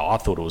over here, I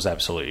thought it was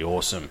absolutely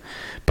awesome.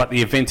 But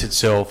the event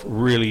itself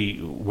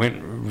really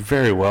went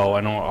very well,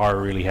 and I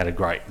really had a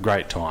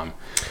great time.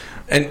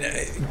 And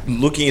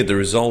looking at the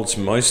results,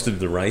 most of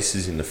the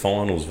races in the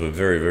finals were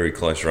very, very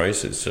close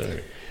races. So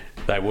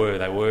They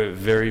were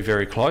very,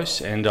 very close,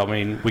 and I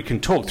mean we can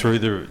talk through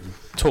the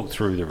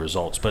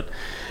results, but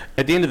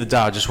at the end of the day,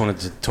 I just wanted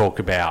to talk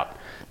about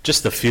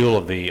just the feel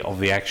of the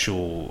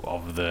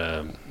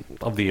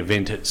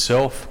event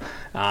itself.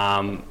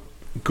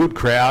 Good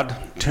crowd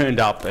turned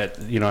up at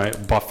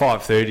by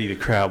 5:30 the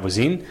crowd was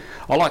in.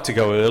 I like to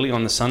go early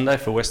on the Sunday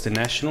for Western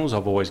Nationals.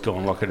 I've always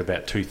gone at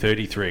about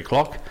 2:30, 3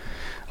 o'clock.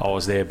 I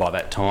was there by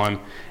that time,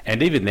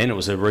 and even then it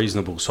was a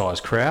reasonable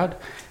sized crowd.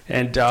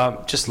 And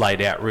just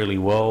laid out really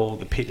well.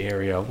 The pit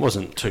area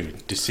wasn't too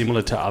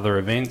dissimilar to other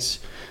events,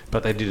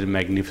 but they did a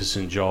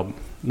magnificent job.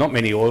 Not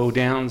many oil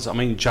downs. I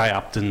mean, Jay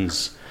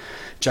Upton's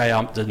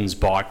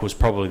bike was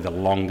probably the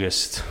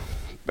longest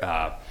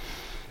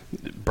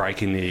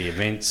break in the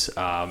events.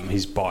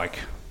 His bike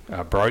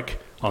broke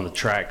on the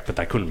track, but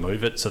they couldn't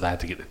move it, so they had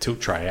to get the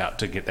tilt tray out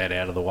to get that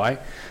out of the way.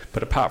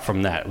 But apart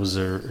from that, it was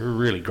a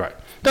really great...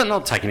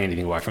 Not taking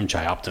anything away from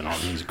Jay Upton.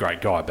 He's a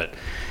great guy, but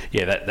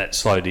yeah, that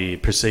slowed the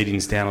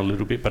proceedings down a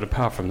little bit. But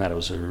apart from that, it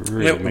was a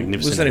really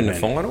magnificent Was that in event.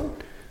 the final?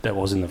 That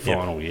was in the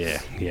final,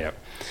 yeah.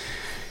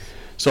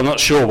 So I'm not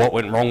sure what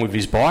went wrong with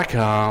his bike.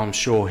 I'm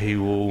sure he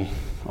will...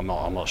 I'm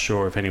not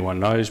sure if anyone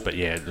knows, but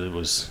yeah, it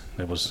was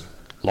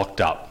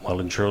locked up well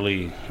and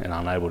truly and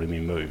unable to be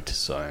moved.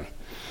 So...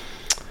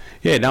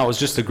 Yeah, no, it was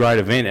just a great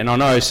event, and I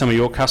know some of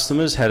your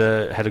customers had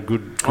a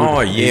good Oh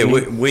yeah,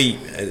 evening. we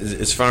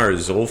as far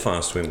as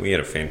Allfast went, we had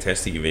a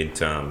fantastic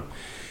event.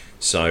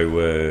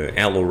 So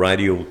Outlaw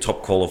Radial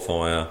top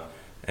qualifier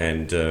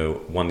and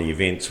won the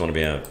events. One of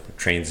our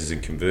transers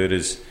and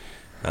converters,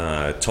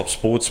 Top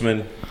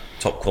Sportsman,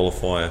 top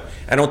qualifier.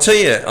 And I'll tell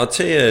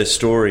you a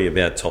story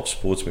about Top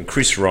Sportsman.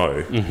 Chris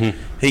Rowe,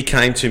 he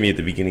came to me at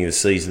the beginning of the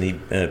season. He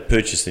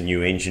purchased a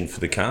new engine for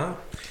the car.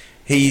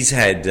 He's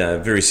had a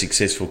very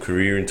successful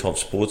career in Top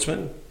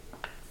Sportsman.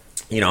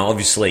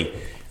 Obviously,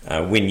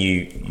 when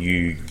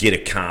you get a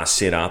car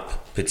set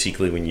up,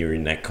 particularly when you're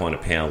in that kind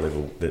of power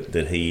level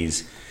that he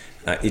is,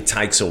 it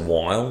takes a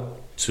while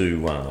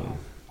to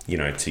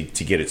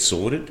to get it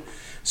sorted.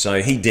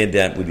 So he did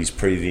that with his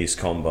previous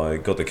combo,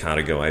 got the car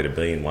to go A to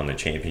B and won the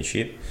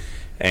championship.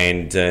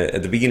 And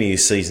at the beginning of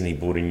the season, he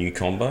bought a new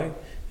combo,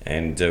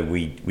 and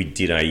we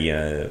did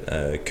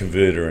a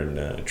converter and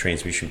a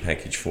transmission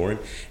package for him.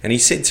 And he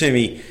said to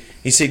me,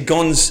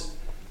 Gons,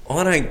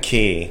 I don't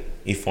care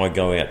if I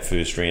go out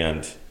first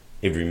round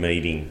every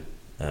meeting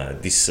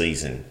this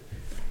season.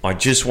 I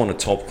just want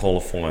to top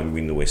qualify and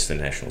win the Western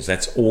Nationals.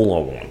 That's all I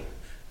want.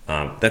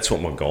 That's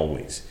what my goal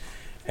is.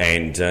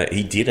 And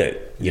he did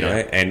it, you know.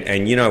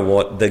 And you know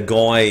what? The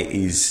guy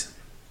is...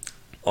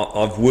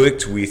 I've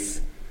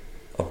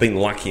been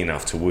lucky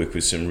enough to work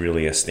with some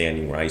really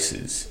astounding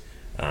racers.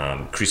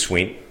 Chris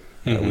Wendt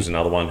was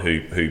another one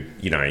who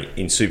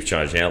in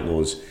Supercharged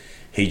Outlaws,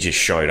 he just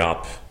showed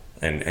up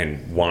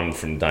and won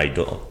from day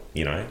dot,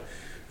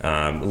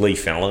 Lee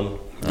Fallon,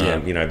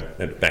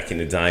 back in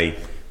the day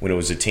when it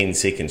was a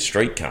 10-second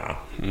street car,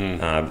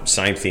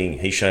 same thing.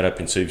 He showed up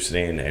in Super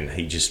Sedan and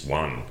he just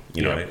won,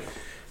 you know.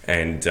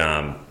 And,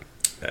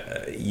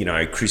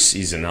 Chris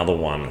is another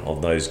one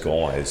of those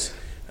guys.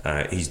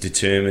 He's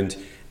determined.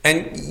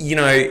 And,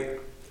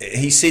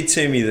 he said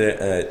to me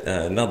that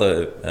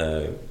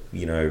another,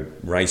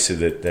 racer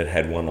that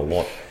had won a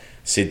lot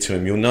said to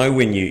him, you'll know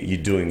when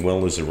you're doing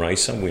well as a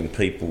racer when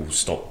people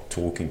stop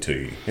talking to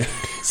you.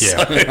 So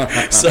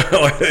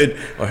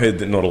I heard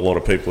that not a lot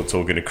of people are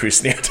talking to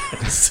Chris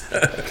nowadays.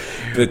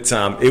 But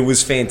it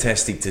was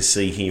fantastic to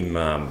see him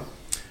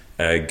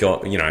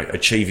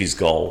achieve his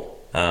goal.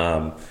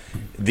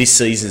 This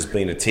season's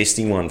been a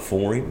testing one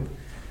for him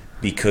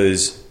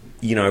because,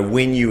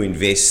 when you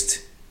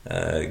invest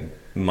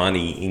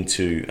money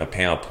into a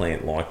power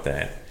plant like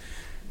that,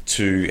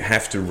 to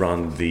have to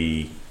run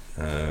the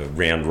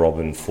round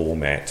robin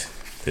format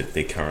that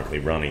they're currently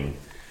running,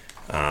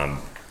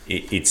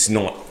 it's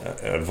not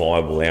a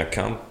viable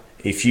outcome.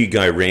 If you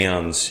go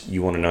rounds,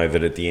 you want to know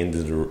that at the end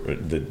of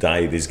the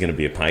day there's going to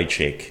be a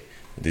paycheck,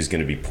 there's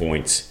going to be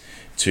points.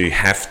 To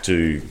have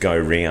to go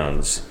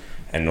rounds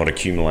and not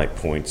accumulate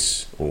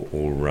points or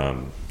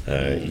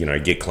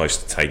get close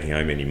to taking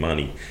home any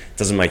money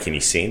doesn't make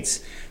any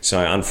sense. So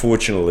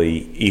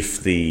unfortunately,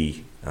 if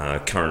the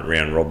current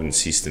round robin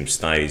system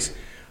stays,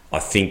 I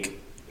think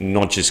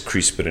not just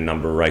Chris but a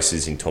number of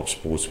racers in Top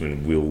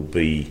Sportsman will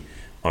be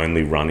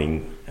only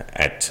running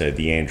at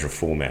the Andra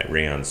format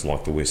rounds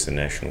like the Western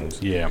Nationals.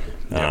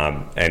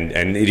 And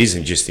it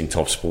isn't just in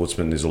Top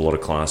Sportsman. There's a lot of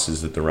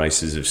classes that the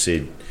racers have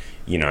said,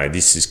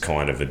 this is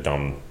kind of a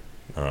dumb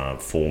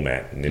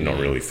format and they're not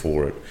really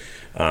for it.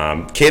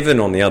 Kevin,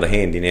 on the other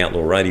hand, in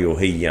Outlaw Radio,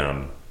 he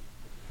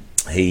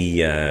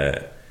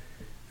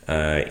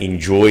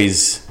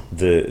enjoys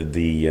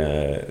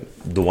the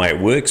way it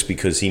works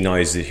because he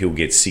knows that he'll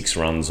get 6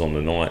 runs on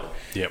the night.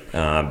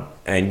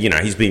 And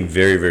he's been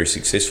very, very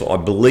successful. I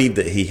believe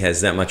that he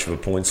has that much of a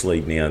points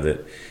lead now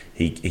that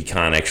he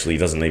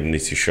doesn't even need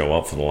to show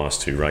up for the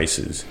last 2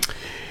 races.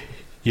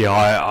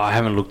 I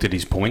haven't looked at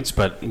his points,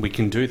 but we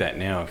can do that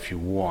now if you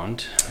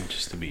want,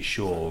 just to be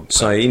sure.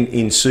 So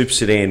in Super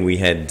Sedan, we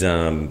had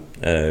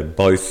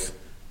both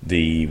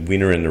the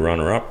winner and the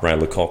runner-up, Ray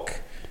Lecoq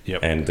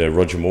and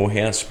Roger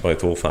Morehouse,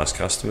 both all-fast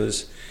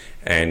customers.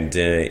 And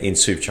in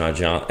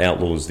Supercharged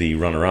Outlaws, the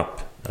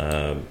runner-up,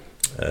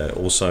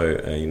 also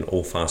an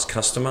all-fast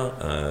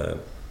customer.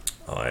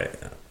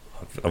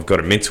 I've got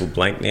a mental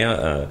blank now.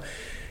 A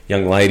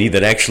young lady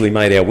that actually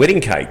made our wedding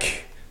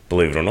cake,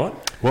 believe it or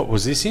not. What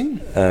was this in?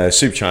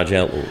 Supercharged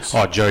Outlaws.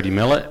 Oh, Jody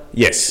Mellett?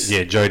 Yes.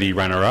 Yeah, Jody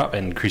runner-up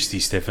and Christy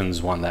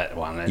Steffens won that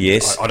one. And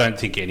yes. I don't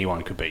think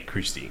anyone could beat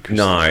Christy.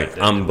 No,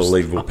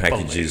 unbelievable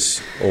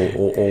packages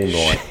all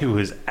night. She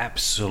was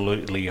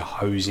absolutely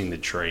hosing the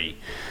tree,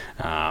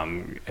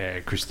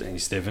 Christine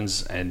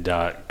Steffens, and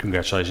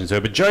congratulations to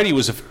her. But Jody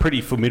was a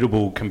pretty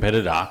formidable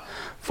competitor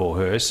for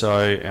her,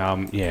 so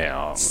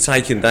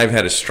they've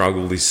had a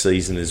struggle this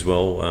season as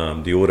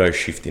well. The auto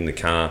shift in the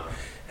car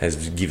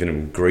has given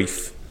them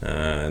grief.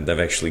 They've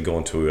actually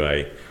gone to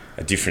a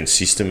different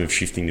system of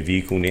shifting the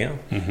vehicle now.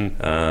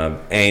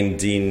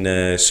 And in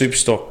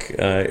Superstock,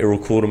 Errol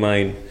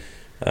Quartermain,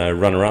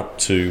 runner-up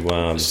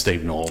to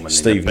Steve Norman.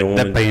 Norman.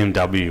 That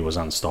BMW was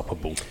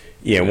unstoppable.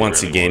 Yeah,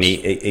 once again,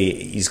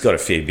 he's got a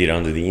fair bit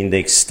under the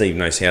index. Steve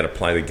knows how to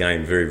play the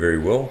game very, very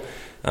well.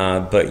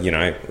 But,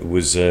 it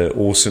was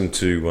awesome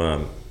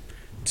to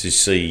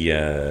see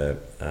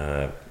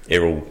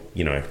Errol,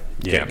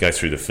 go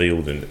through the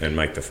field and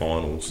make the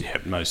finals. Yeah,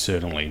 most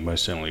certainly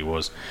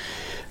was.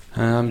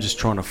 I'm just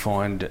trying to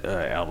find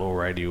Outlaw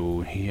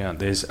Radio here.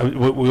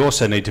 We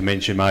also need to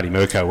mention Marty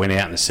Mirko went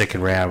out in the second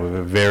round with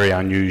a very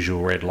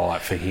unusual red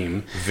light for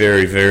him.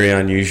 Very, very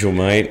unusual,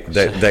 mate.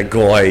 That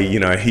guy,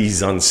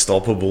 he's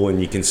unstoppable,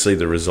 and you can see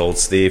the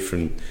results there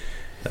from,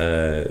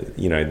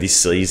 this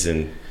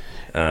season.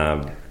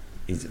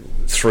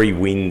 3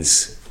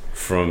 wins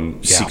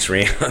from 6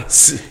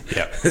 rounds.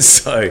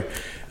 So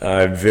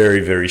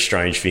very, very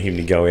strange for him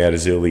to go out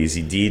as early as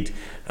he did.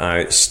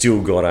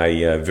 Still got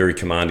a very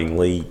commanding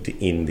lead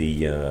in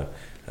the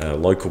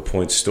local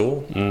points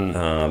store.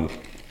 Not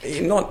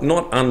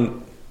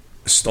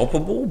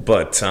stoppable,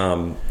 but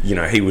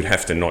he would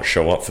have to not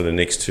show up for the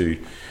next 2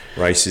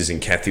 races,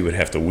 and Kathy would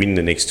have to win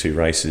the next 2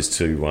 races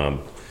to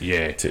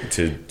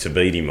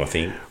beat him, I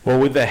think. Well,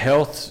 with the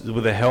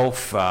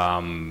health,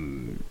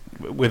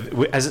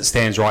 as it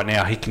stands right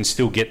now, he can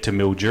still get to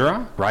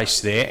Mildura,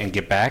 race there, and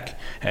get back,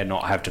 and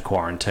not have to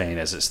quarantine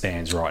as it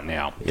stands right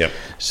now. Yep.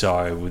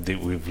 So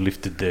we've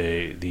lifted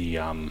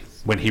the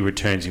when he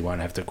returns, he won't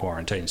have to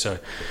quarantine. So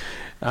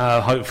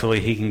hopefully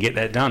he can get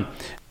that done.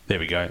 There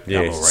we go.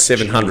 Yeah,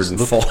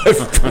 705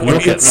 points.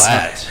 Look at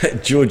that.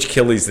 George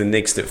Kelly's the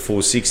next at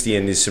 460,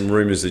 and there's some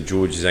rumours that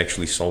George has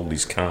actually sold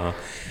his car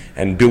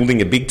and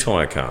building a big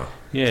tyre car.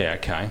 Yeah,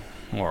 okay.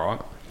 All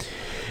right.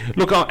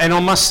 Look, I'm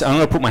going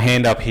to put my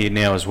hand up here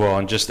now as well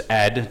and just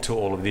add to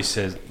all of this.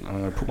 I'm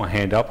going to put my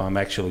hand up. I'm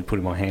actually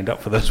putting my hand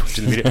up for those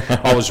watching the video.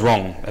 I was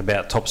wrong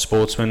about Top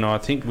Sportsman. I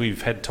think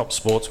we've had Top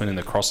Sportsman in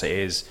the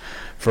crosshairs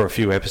for a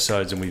few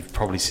episodes, and we've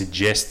probably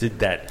suggested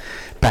that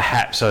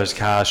perhaps those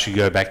cars should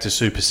go back to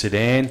Super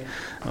Sedan.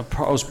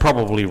 I was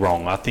probably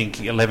wrong. I think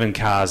 11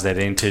 cars that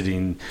entered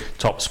in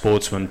Top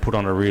Sportsman put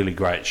on a really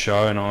great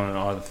show, and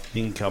I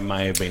think I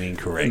may have been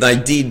incorrect. They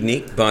did,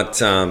 Nick,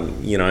 but,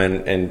 and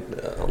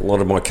a lot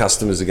of my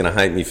customers are going to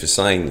hate me for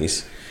saying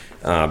this.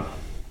 To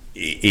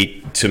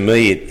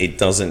me, it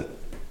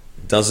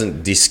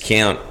doesn't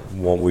discount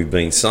what we've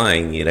been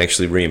saying. It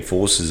actually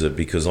reinforces it,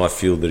 because I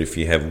feel that if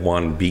you have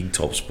one big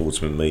Top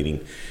Sportsman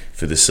meeting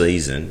for the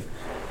season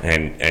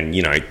and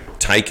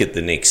take it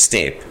the next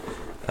step,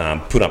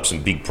 put up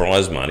some big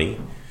prize money,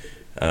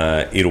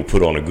 it'll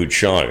put on a good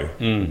show.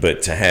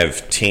 But to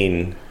have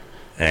 10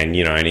 and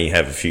only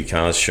have a few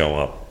cars show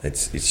up,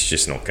 it's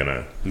just not going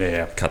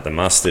to cut the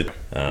mustard.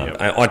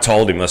 I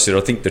told him, I said,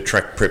 I think the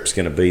track prep's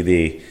going to be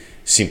there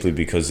simply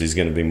because there's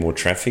going to be more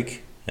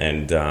traffic.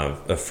 And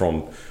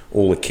from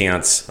all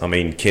accounts, I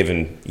mean,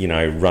 Kevin,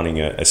 running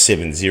a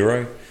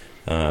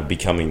 7.0,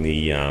 becoming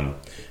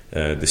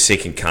the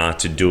second car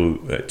to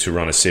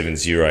run a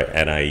 7.0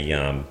 at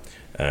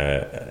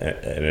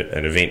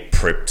an event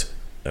prepped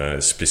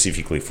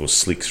specifically for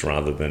slicks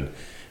rather than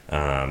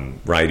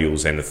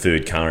radials, and the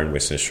third car in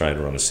Western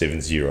Australia on a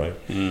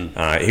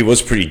 7.0. He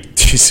was pretty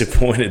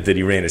disappointed that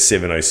he ran a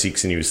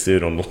 7.06 and he was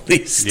third on the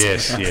list.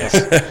 Yes.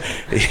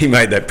 He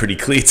made that pretty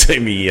clear to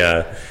me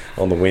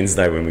on the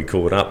Wednesday when we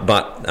caught up.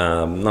 But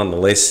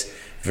nonetheless,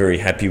 very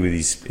happy with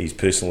his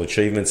personal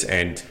achievements,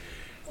 and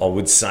I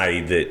would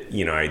say that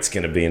it's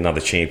going to be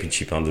another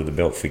championship under the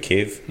belt for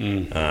Kev,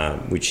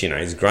 which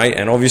is great.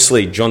 And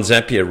obviously John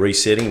Zappia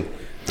resetting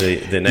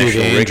the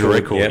national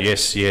record. Yep.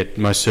 Yes, yeah,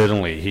 most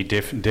certainly. He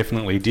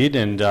definitely did,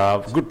 and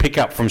good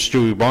pickup from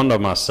Stewie Bond, I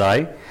must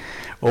say.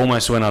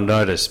 Almost went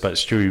unnoticed, but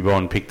Stewie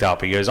Bond picked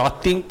up. He goes, I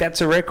think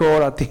that's a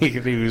record. I think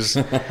he was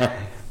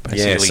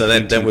yeah, so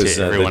that was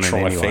the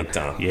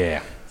trifecta.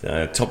 Yeah.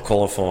 Top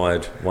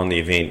qualified, won the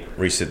event,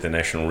 reset the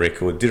national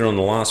record. Did it on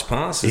the last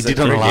pass? He did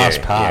on the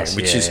last pass,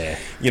 which is,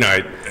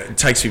 it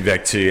takes me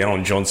back to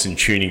Alan Johnson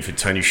tuning for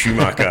Tony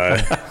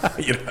Schumacher.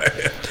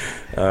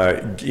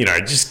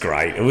 Just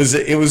great. It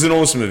was an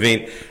awesome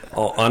event.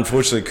 I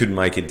unfortunately couldn't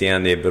make it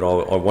down there, but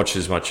I watched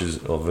as much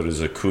of it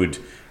as I could,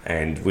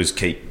 and was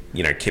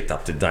kept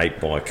up to date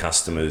by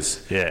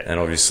customers. Yeah. And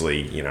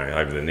obviously,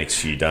 over the next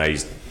few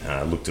days,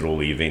 looked at all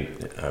the event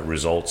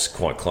results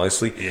quite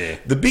closely. Yeah.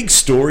 The big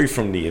story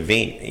from the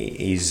event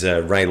is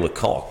Ray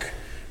Lecoq.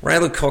 Ray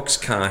Lecoq's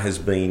car has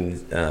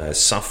been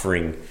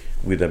suffering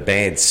with a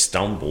bad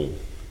stumble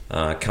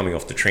coming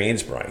off the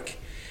trans brake,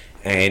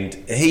 and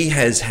he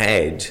has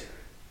had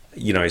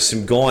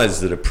some guys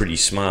that are pretty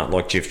smart,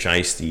 like Jeff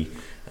Chasty,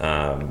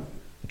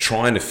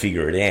 trying to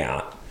figure it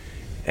out,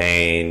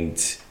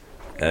 and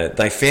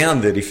they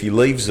found that if he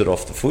leaves it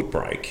off the foot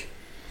brake,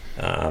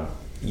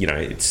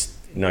 it's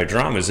no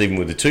dramas, even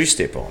with the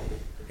two-step on.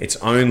 It's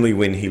only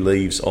when he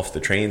leaves off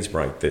the trans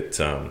brake that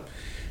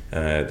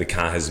the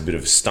car has a bit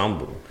of a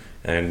stumble,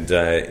 and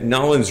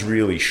no one's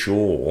really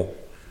sure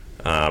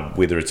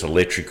whether it's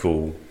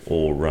electrical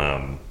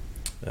or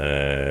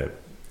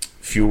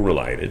fuel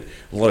related.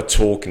 A lot of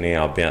talk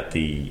now about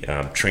the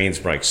trans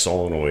brake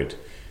solenoid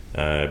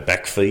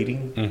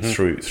backfeeding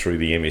through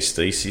the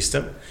MSD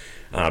system.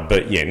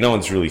 But no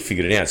one's really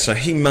figured it out. So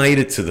he made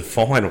it to the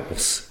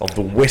finals of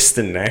the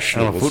Western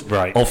Nationals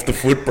off the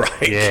foot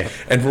brake. Yeah.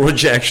 And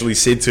Roger actually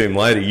said to him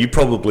later, "You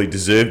probably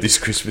deserve this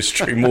Christmas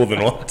tree more than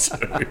I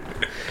do."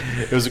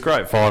 It was a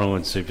great final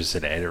in Super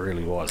Sedan. It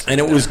really was. And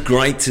it was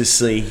great to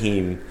see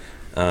him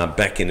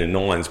back in the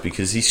nines,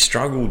 because he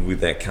struggled with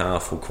that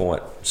car for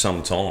quite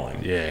some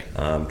time. Yeah.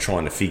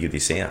 Trying to figure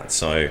this out.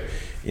 So,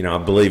 I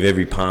believe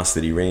every pass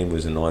that he ran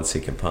was a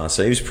 9-second pass.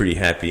 So he was pretty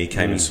happy. He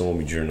came and saw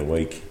me during the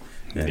week.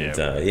 And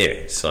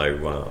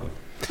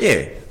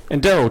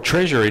And Daryl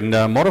Treasure in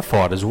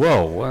modified as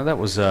well. Well, that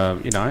was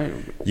it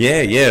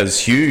was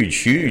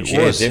huge.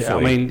 It was.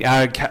 Definitely.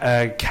 I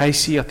mean,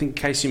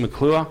 Casey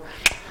McClure.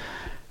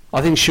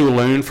 I think she'll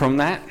learn from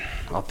that.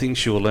 I think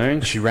she'll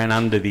learn. She ran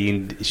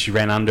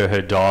under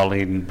her dial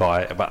in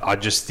but I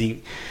just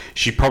think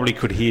she probably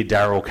could hear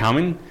Daryl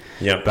coming.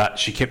 Yep. But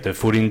she kept her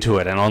foot into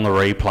it, and on the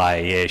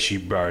replay, she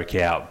broke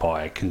out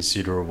by a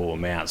considerable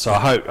amount. So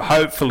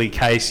hopefully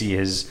Casey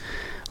has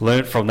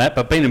learnt from that.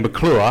 But being in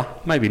McClure,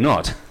 maybe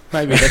not.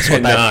 Maybe that's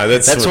what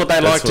that's what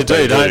they like to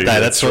do, don't they?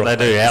 That's what they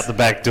do out the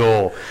back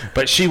door.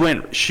 But she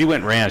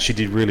went round. She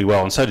did really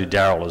well, and so did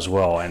Daryl as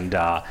well. And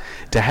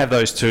to have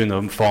those two in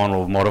the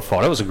final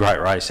modified, it was a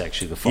great race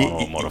actually. The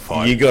final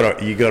modified. You got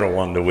to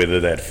wonder whether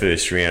that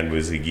first round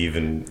was a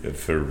given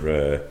for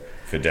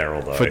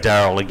Daryl though. For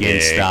Daryl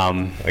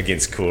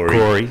against Corey.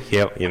 Corey,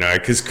 yep.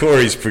 Because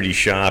Corey's pretty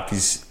sharp.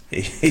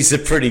 He's a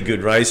pretty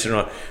good racer.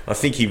 And I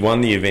think he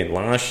won the event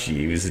last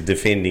year. He was a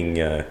defending.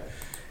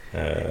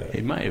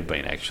 It may have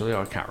been actually.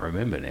 I can't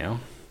remember now.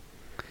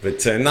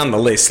 But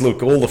nonetheless,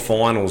 look, all the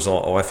finals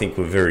I think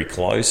were very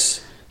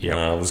close. Yep.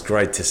 It was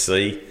great to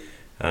see.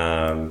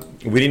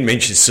 We didn't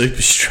mention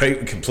Super Street.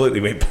 We completely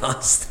went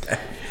past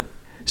that.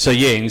 So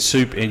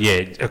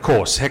of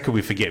course. How could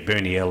we forget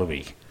Bernie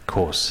Ellaby? Of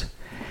course.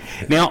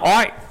 Now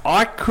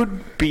I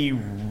could be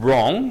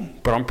wrong,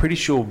 but I'm pretty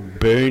sure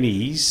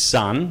Bernie's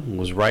son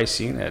was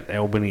racing at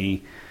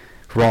Albany.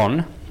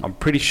 Ron, I'm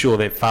pretty sure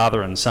they're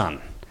father and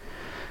son.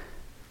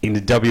 In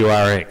the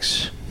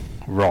WRX,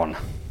 Ron.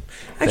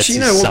 Actually,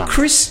 you know what?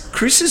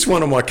 Chris is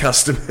one of my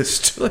customers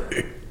too.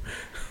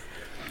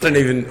 I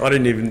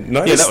didn't even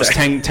notice. Yeah, that was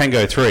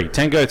Tango 3.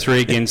 Tango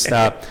 3 against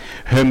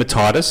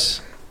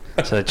Hermatitis.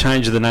 So they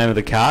changed the name of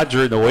the car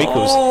during the week.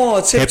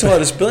 It's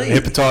Hepatitis B.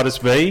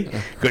 Hepatitis B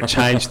got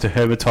changed to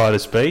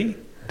Hermatitis B.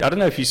 I don't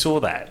know if you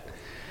saw that.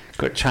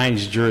 Got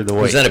changed during the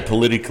week. Was that a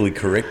politically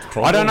correct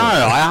problem? I don't know.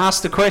 I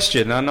asked the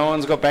question and no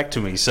one's got back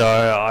to me. So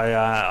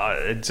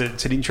it's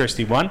an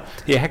interesting one.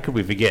 Yeah, how could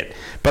we forget?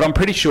 But I'm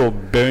pretty sure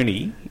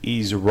Bernie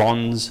is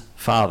Ron's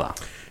father.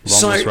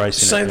 Ron was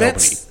racing at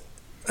that's Albany.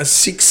 A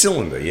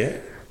 6-cylinder, yeah?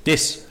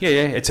 Yes. Yeah.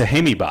 It's a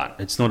Hemi, but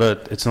it's not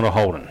a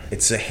Holden.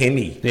 It's a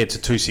Hemi. Yeah, it's a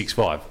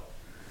 265.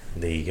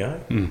 There you go.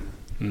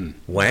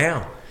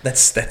 Wow.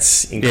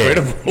 That's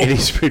incredible. Yeah, it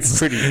is pretty.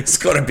 It's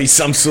got to be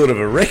some sort of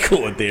a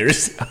record there,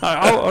 isn't it?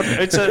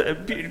 It's a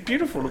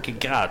beautiful looking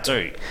car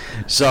too.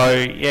 So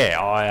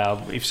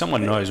if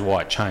someone knows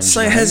why it changed.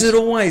 So has it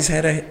always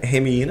had a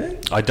Hemi in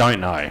it? I don't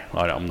know.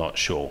 I'm not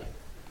sure.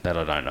 That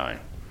I don't know.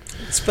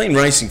 It's been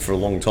racing for a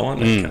long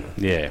time.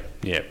 Yeah.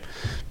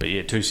 But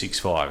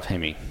 265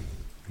 Hemi.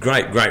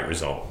 Great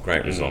result.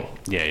 Great result.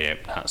 Yeah.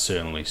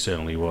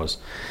 Certainly was.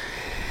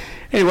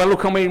 Anyway,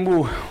 look,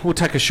 we'll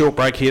take a short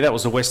break here. That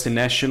was the Western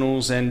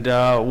Nationals, and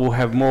we'll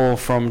have more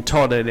from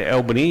Todd at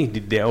Albany.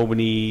 Did the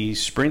Albany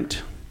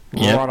Sprint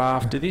right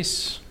after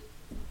this.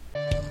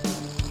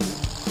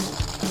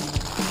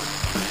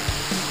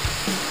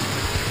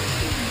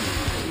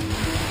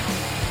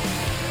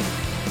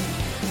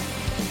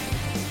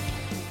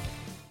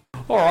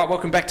 All right,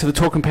 welcome back to the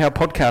Talk and Power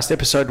podcast,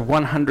 episode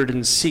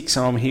 106.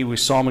 I'm here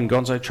with Simon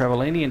Gonzo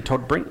Travellini and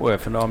Todd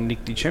Brinkworth, and I'm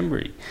Nick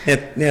DeChembry.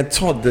 Now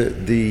Todd,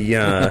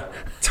 the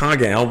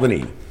Targa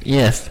Albany.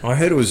 Yes. I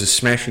heard it was a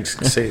smashing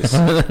success.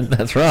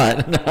 That's right.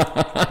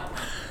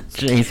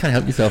 Jeez, can't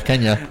help yourself,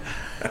 can you?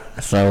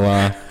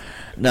 So,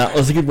 no, it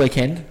was a good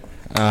weekend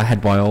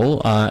had by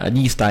all. A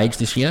new stage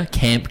this year,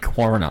 Camp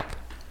Quarrenup.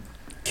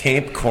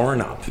 Camp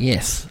Quarrenup.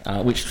 Yes,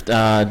 which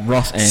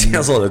Ross and...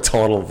 Sounds like the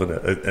title of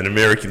an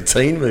American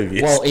teen movie.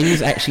 Well, it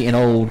is actually an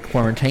old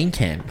quarantine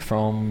camp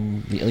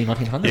from the early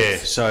 1900s. Yeah,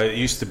 so it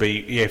used to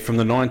be from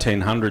the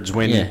 1900s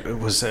when it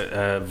was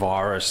a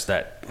virus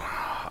that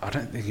I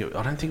don't think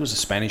it was a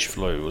Spanish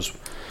flu. It was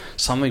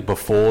something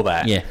before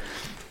that. Yeah.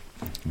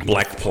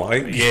 Black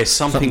Plague? Yeah,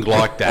 something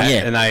like that.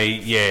 Yeah.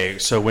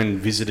 And so when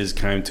visitors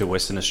came to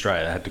Western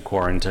Australia, they had to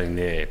quarantine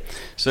there.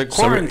 So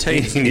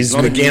quarantine is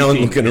McGowan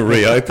looking at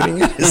reopening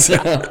it?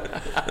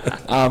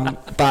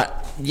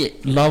 But, yeah,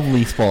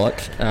 lovely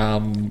spot.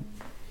 And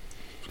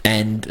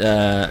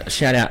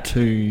shout out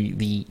to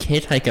the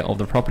caretaker of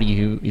the property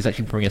who is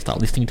actually probably going to start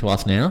listening to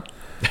us now.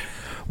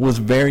 Was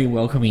very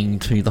welcoming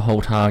to the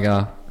whole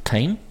Targa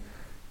team.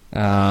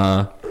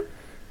 And,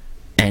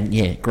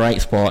 yeah,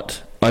 great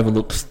spot.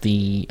 Overlooks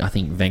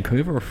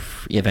Vancouver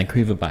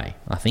Bay,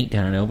 I think,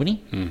 down in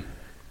Albany.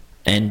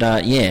 And,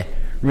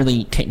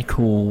 really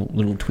technical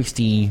little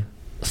twisty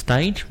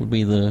stage would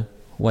be the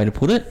way to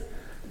put it.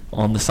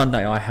 On the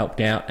Sunday I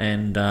helped out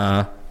and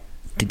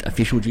did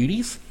official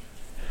duties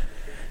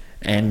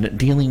and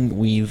dealing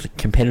with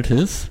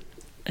competitors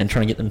and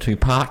trying to get them to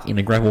park in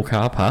a gravel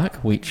car park,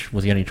 which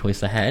was the only choice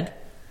they had.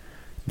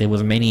 There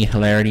was many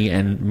hilarity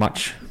and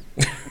much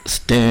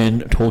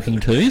stern talking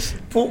tos.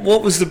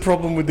 What was the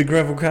problem with the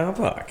gravel car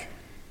park?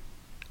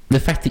 The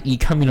fact that you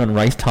come in on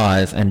race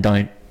tyres and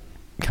don't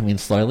come in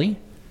slowly.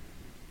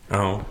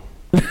 Oh.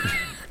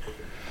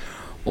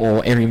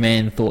 Or every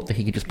man thought that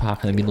he could just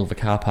park in the middle of a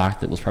car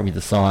park that was probably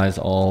the size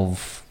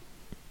of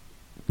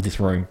this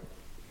room.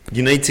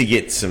 You need to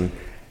get some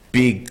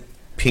big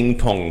ping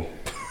pong.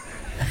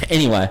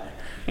 Anyway,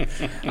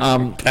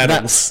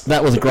 paddles.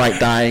 That was a great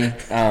day.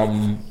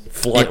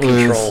 Flight it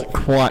control. Was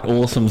quite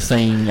awesome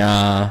seeing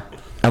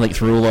Alex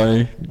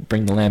Rulo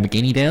bring the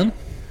Lamborghini down.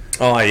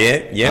 Oh,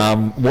 yeah.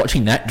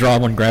 Watching that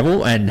drive on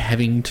gravel and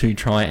having to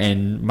try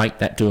and make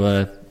that do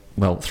a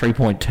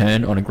 3-point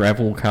turn on a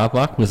gravel car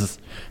park was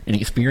an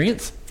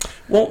experience.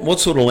 What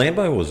sort of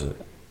Lambo was it?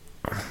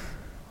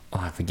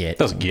 I forget.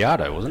 That was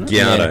Giardo, wasn't it?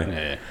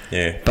 Giardo.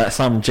 Yeah. But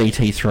some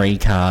GT3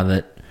 car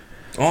that...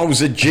 Oh, it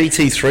was a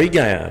GT3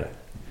 Gallardo.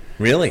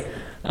 Really?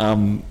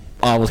 I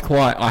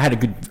had a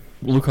good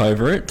look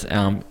over it.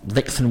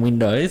 Lexan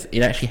windows.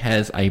 It actually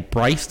has a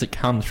brace that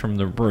comes from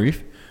the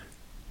roof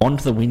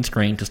onto the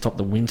windscreen to stop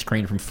the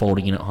windscreen from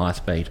folding in at high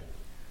speed.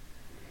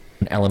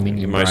 An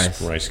aluminium brace.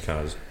 Most race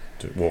cars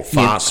do. Well,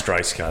 fast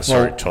race cars.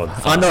 Sorry, Todd.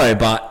 I know,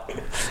 but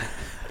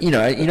you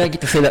don't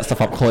get to see that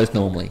stuff up close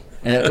normally.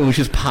 And it was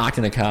just parked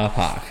in a car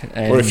park.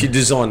 Or if you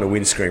design the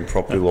windscreen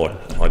properly,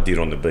 like I did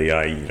on the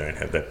BA, you don't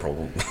have that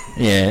problem.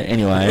 Yeah.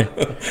 Anyway,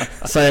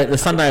 so the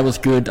Sunday was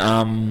good.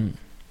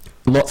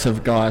 Lots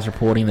of guys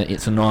reporting that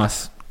it's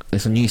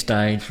a new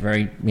stage,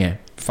 very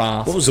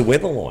fast. What was the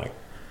weather like?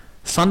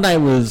 Sunday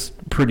was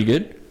pretty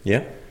good.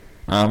 Yeah.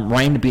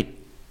 Rained a bit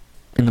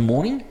in the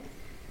morning,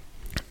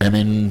 and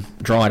then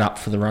dried up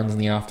for the runs in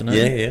the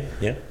afternoon.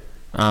 Yeah.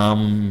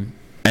 And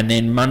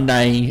then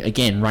Monday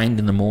again rained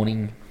in the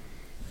morning,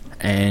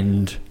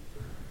 and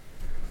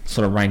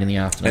sort of rained in the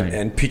afternoon.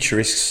 And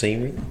picturesque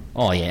scenery.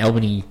 Oh yeah,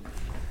 Albany.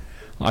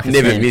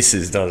 Never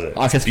misses, does it?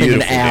 I could spend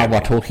an hour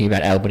by talking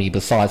about Albany,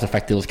 besides the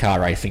fact there was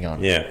car racing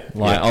on. Yeah.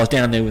 I was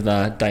down there with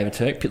David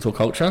Turk, Pitsville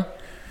Culture,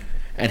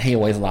 and he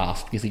always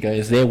laughs because he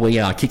goes, there we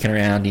are kicking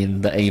around in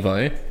the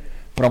Evo,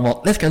 but I'm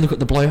like, let's go look at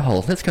the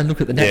blowholes, let's go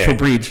look at the natural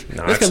bridge,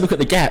 let's go look at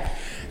the gap.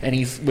 And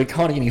we're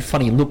kind of getting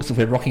funny looks if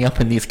we're rocking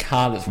up in this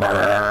car that's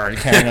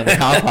carrying on the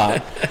car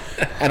park,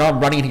 and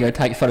I'm running to go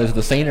take photos of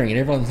the scenery, and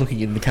everyone's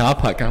looking in the car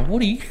park going,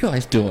 what are you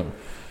guys doing?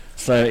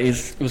 So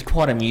it was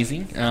quite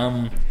amusing.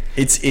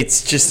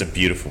 It's just a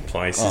beautiful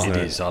place, isn't it?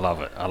 It is. I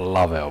love it. I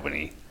love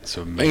Albany. It's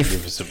a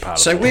magnificent part of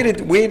So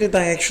it. where did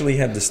they actually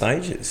have the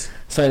stages?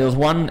 So there was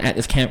one at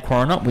this Camp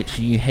Coronet, which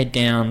you head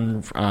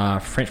down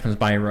Frenchman's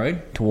Bay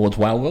Road towards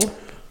Whale World.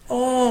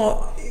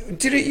 Oh,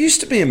 did it used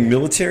to be a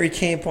military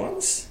camp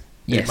once?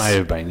 Yes. It may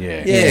have been,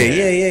 yeah.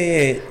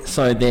 Yeah.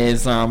 So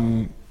there's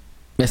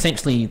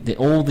essentially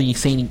all the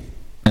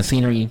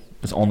scenery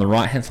is on the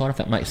right hand side, if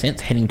that makes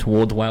sense, heading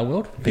towards Whale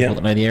World. People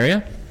that know the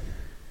area.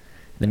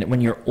 Then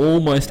when you're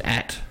almost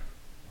at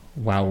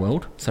Whale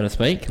World, so to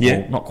speak,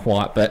 well, not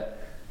quite, but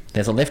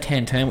there's a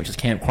left-hand turn which is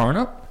Camp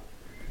Coronet.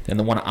 Then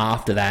the one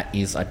after that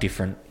is a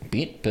different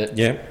bit, but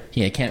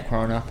Camp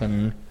Coronet,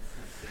 and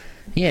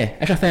actually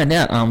I found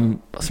out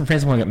some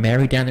friends of mine got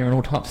married down there and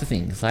all types of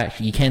things. So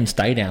actually you can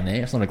stay down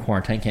there. It's not a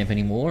quarantine camp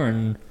anymore,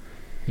 and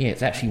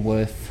it's actually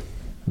worth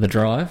the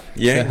drive.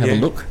 Yeah, so have a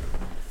look.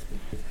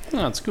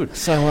 No, it's good.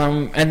 So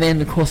and then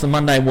of course the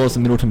Monday was the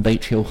Middleton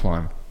Beach hill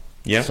climb.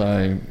 Yeah.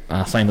 So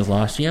same as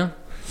last year.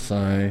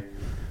 So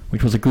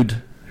which was a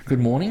good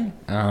morning.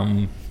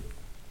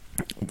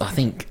 I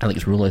think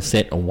Alex Rouleau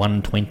set a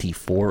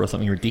 1:24 or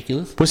something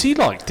ridiculous. Was he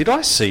did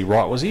I see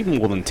right? Was he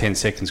more than 10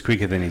 seconds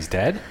quicker than his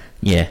dad?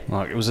 Yeah.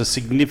 It was a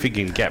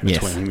significant gap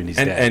between him and his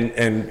dad.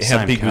 And how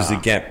Same big was car.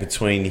 the gap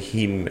between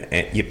him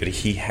and... Yeah, but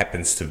he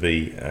happens to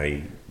be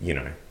a,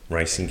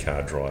 racing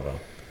car driver.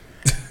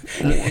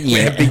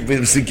 How big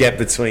was the gap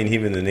between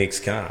him and the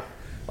next car?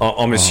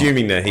 I'm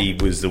assuming that he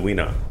was the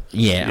winner.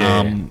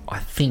 Yeah. I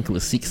think it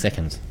was 6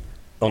 seconds.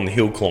 On the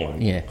hill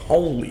climb? Yeah.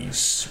 Holy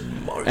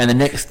smoke. And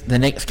the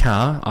next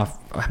car,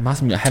 I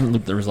must admit, I haven't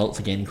looked at the results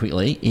again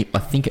quickly. I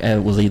think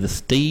it was either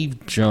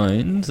Steve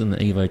Jones in the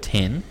Evo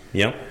 10.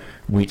 Yep.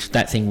 Which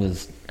that thing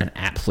was an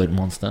absolute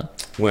monster.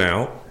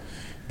 Well,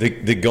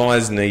 the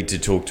guys need to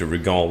talk to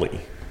Rigoli.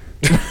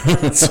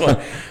 So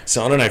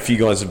I don't know if you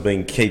guys have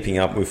been keeping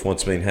up with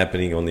what's been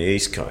happening on the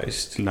East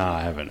Coast. No,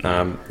 I haven't.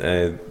 I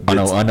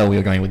know where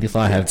you're going with this.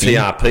 I have.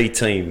 TRP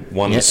team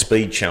won the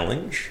Speed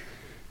Challenge,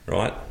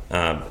 right?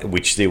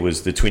 Which there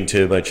was the twin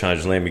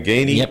turbocharged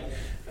Lamborghini,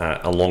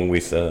 along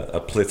with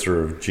a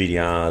plethora of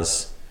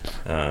GTRs,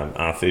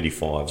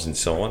 R35s, and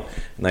so on.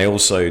 And they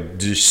also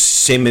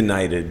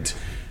disseminated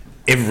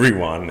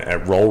everyone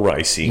at roll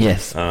racing.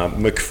 Yes.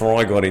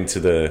 McFry got into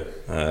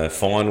the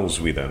finals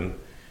with them,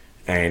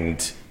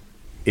 and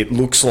it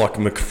looks like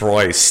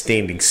McFry is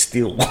standing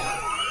still.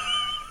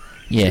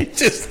 Yeah.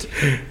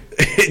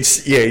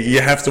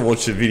 You have to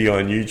watch the video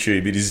on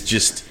YouTube.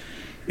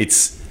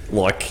 It's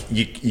like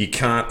you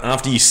can't,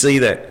 after you see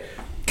that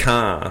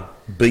car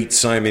beat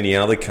so many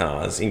other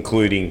cars,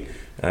 including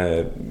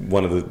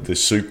one of the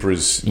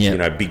Supras,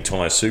 big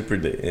tyre Supra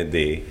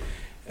there,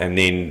 and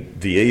then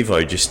the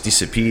Evo just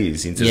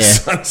disappears into the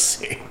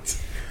sunset.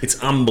 It's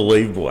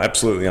unbelievable,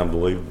 absolutely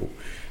unbelievable.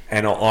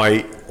 And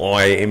I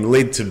am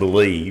led to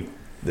believe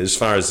that as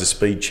far as the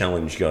Speed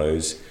Challenge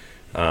goes,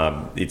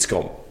 it's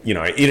got,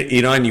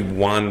 it only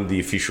won the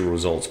official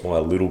results by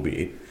a little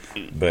bit,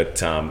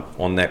 but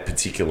on that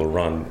particular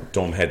run,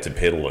 Dom had to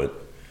pedal it.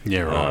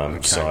 Yeah, right.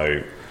 Okay.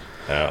 So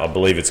I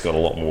believe it's got a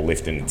lot more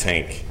left in the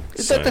tank.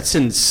 That's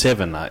in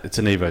 7. It's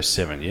an Evo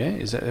 7, yeah?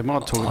 Is that? Am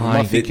I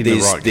thinking the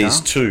right car? There's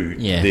two.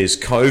 Yeah. There's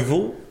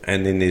Koval,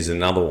 and then there's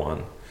another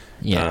one.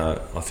 Yeah.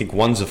 I think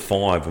one's a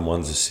 5 and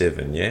one's a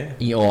 7, yeah?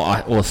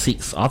 Yeah, or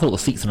 6. I thought it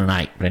was 6 and an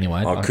 8, but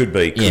anyway. Oh, could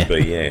be,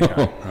 yeah.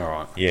 All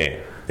right. Yeah.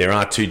 There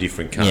are 2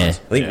 different cars. Yeah.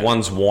 I think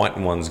one's white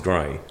and one's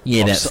grey.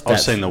 Yeah, I've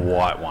seen the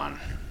white one.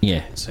 Yeah.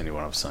 That's the only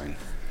one I've seen.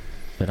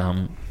 But,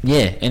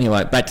 yeah,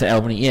 anyway, back to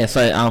Albany. Yeah,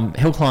 so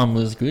hill climb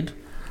was good.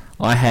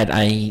 I had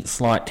a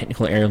slight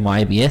technical error with my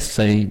ABS,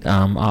 so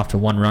after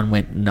one run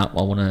went, no,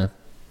 I want to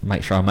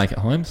make sure I make it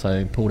home,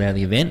 so pulled out of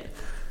the event.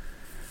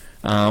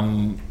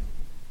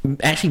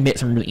 Actually met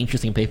some really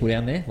interesting people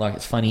down there. Like,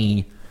 it's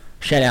funny,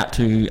 shout out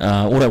to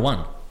Auto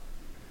One.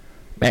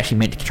 Actually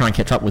meant to try and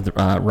catch up with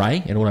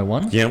Ray at Auto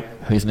One,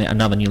 who's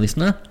another new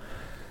listener.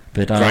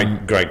 But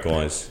great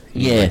guys.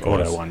 Yeah,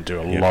 Auto One do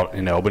a lot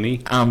in Albany.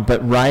 But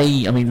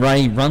Ray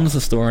runs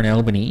the store in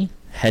Albany.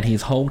 Had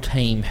his whole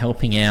team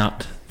helping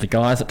out the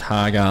guys at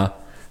Targa,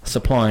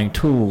 supplying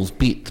tools,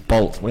 bits,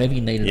 bolts, whatever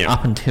you needed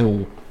up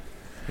until.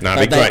 No,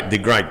 they're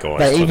great guys.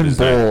 They even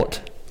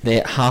bought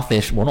not half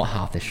their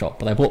shop,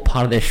 but they bought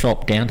part of their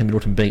shop down to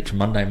Middleton Beach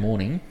Monday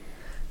morning,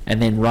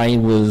 and then Ray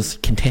was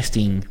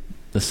contesting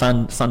the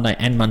Sunday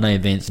and Monday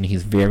events in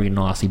his very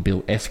nicely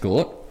built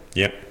Escort.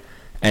 Yep.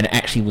 And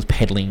actually was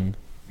peddling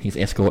his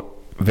Escort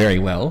very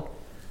well.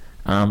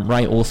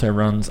 Ray also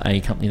runs a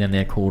company down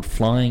there called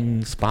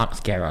Flying Sparks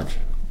Garage,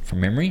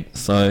 from memory.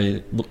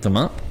 So look them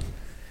up,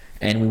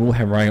 and we will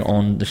have Ray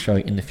on the show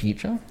in the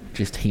future.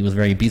 Just he was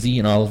very busy,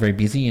 and I was very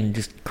busy, and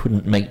just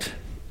couldn't meet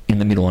in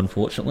the middle,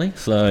 unfortunately.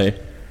 So,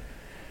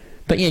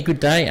 but yeah, good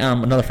day.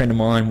 Another friend of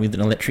mine with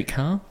an electric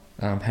car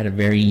had a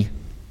very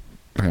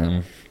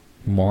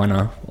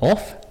minor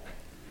off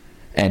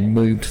and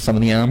moved some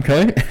of the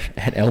Armco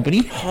at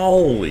Albany.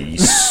 Holy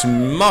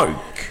smoke!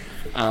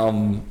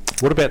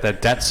 What about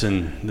that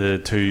Datsun, the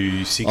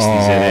 260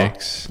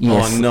 ZX? Yes.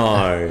 Oh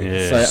no!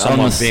 Yeah. So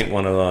someone bent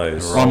one of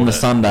those on the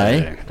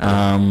Sunday.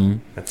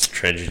 That's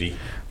tragedy.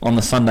 On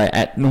the Sunday,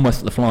 at almost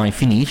at the flying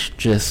finish,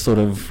 just sort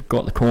of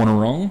got the corner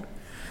wrong,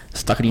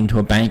 stuck it into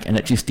a bank, and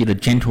it just did a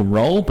gentle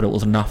roll, but it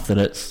was enough that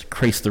it's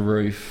creased the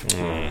roof.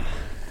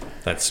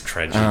 That's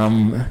tragic.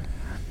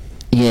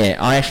 Yeah,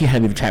 I actually had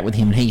a bit of a chat with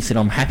him, and he said,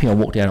 I'm happy I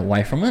walked out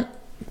away from it,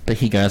 but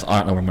he goes, I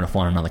don't know where I'm going to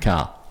find another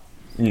car.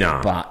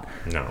 No.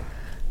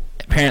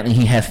 Apparently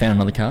he has found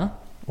another car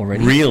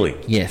already. Really?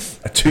 Yes.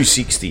 A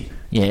 260?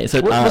 Yeah.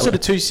 So, was it a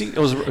 260? It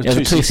was a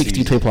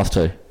 260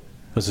 2+2. It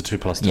was a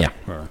 2+2? Yeah.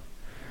 Right.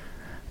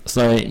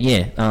 So,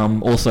 yeah,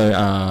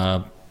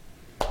 also,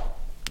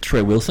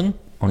 Troy Wilson,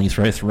 on his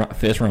first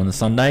run on the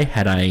Sunday,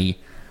 had I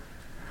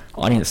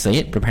didn't see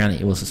it, but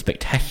apparently it was a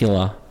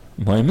spectacular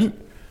moment.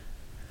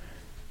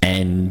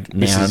 And now...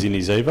 This is in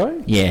his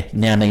Evo? Yeah,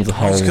 now needs a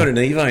whole... He's got an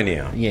Evo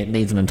now. Yeah, it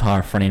needs an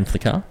entire front end for the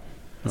car.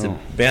 It's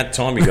about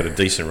time you got a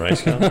decent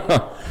race car.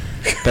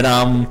 But,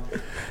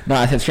 no,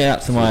 I said shout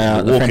out to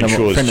my...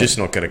 Walkinshaw is just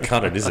not going to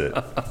cut it, is it?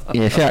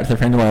 Yeah, shout out to the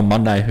friend of mine on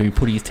Monday who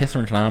put his Tesla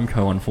into an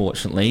Armco,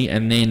 unfortunately,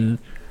 and then,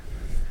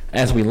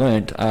 as we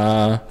learnt...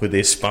 With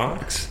their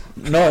sparks?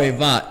 No,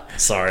 but...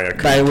 Sorry, I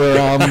couldn't. They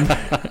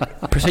were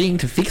proceeding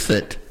to fix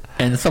it,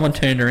 and someone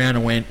turned around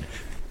and went,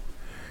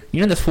 you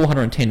know, there's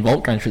 410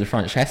 volt going through the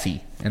front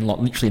chassis, and like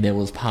literally there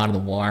was part of the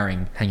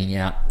wiring hanging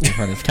out in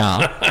front of his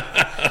car.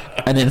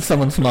 And then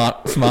someone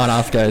smart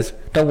ass goes,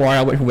 don't worry,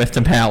 I went for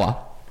Western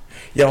Power.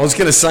 Yeah, I was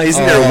going to say,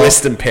 isn't there a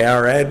Western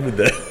Power ad with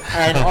the...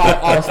 And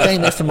I was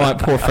standing next to my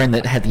poor friend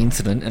that had the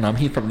incident, and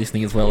he's probably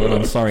listening as well, and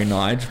I'm sorry,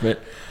 Nige, but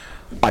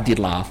I did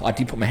laugh. I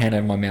did put my hand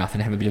over my mouth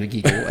and have a bit of a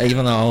giggle,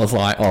 even though I was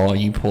like, oh,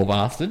 you poor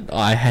bastard.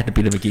 I had a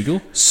bit of a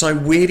giggle. So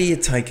where do you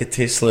take a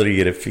Tesla to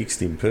get it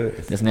fixed in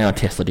Perth? There's now a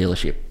Tesla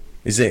dealership.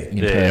 Is there?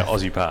 Yeah,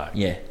 Aussie Park.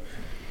 Yeah.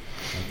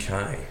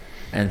 Okay.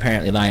 And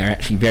apparently they are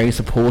actually very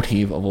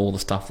supportive of all the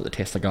stuff that the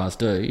Tesla guys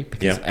do.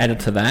 Because added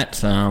to that,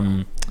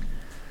 Jürgen.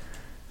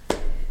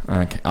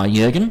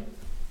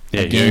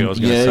 Yeah, Again, I was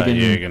going to say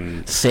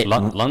Jürgen set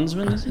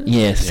Lunsman, is it?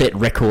 Yeah, set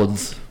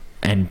records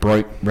and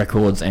broke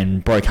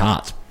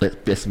hearts,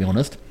 let's be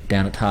honest,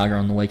 down at Targa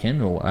on the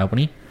weekend, or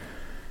Albany.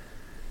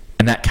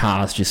 And that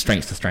car is just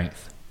strength to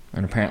strength.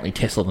 And apparently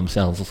Tesla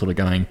themselves are sort of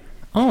going,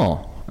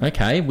 oh,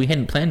 okay, we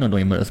hadn't planned on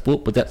doing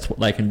motorsport, but that's what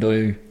they can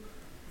do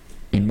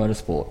in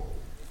motorsport.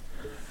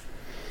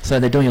 So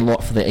they're doing a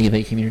lot for the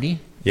EV community.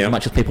 Yeah. As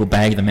much as people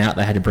bag them out,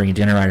 they had to bring a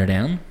generator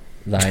down.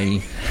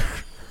 They...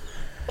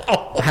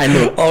 Hey,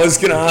 look. I was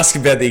going to ask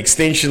about the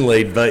extension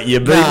lead, but you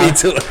beat me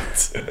to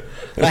it.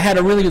 They had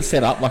a really good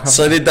setup.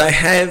 So did they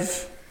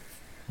have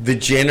the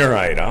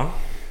generator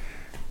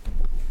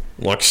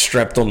like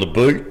strapped on the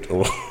boot?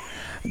 Or?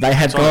 They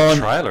had It's on a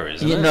trailer,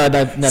 isn't it?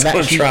 It's got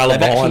a trailer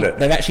behind it.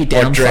 They've actually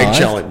like downsized. Drag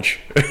Challenge.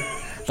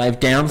 They've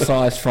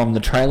downsized from the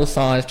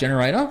trailer-sized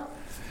generator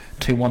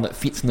to one that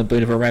fits in the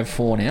boot of a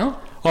RAV4 now.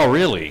 Oh,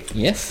 really?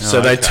 Yes.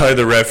 So they tow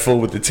the RAV4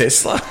 with the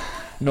Tesla?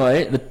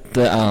 No, the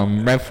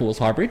RAV4 is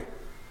hybrid.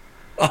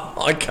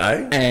 Oh,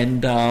 okay.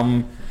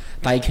 And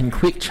they can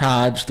quick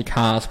charge the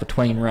cars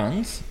between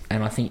runs,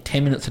 and I think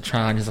 10 minutes of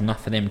charge is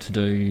enough for them to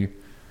do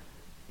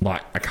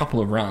like a couple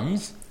of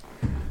runs,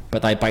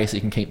 but they basically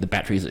can keep the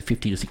batteries at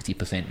 50 to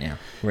 60% now.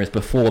 Whereas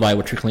before they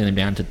were trickling them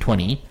down to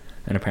 20,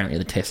 and apparently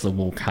the Tesla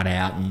will cut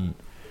out and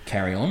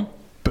carry on.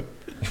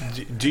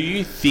 Do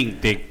you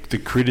think the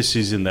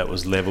criticism that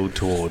was levelled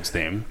towards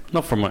them,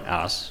 not from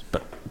us,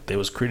 but there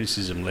was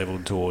criticism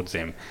levelled towards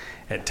them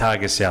at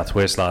Targa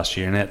Southwest last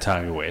year and at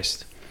Targa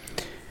West,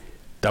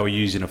 they were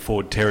using a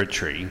Ford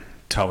Territory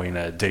towing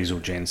a diesel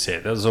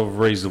genset that was of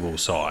reasonable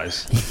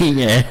size.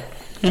 Yeah.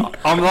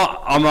 I'm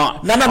not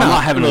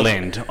having a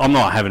lend. I'm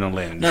not having a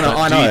lend. No, but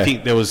I do know. you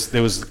think there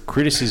was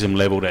criticism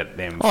levelled at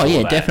them? Oh, for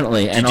yeah, that?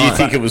 definitely. And Do you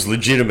think it was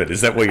legitimate?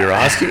 Is that what you're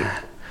asking?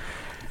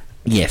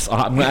 Yes,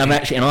 I'm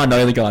actually, and I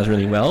know the guys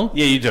really well.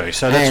 Yeah, you do.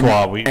 So that's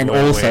why we. And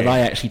we're- also, we're-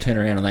 they actually turn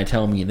around and they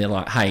tell me, they're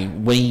like, "Hey,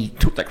 we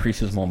took that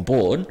criticism on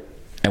board,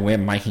 and we're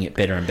making it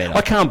better and better."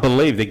 I can't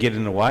believe they're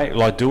getting away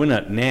like doing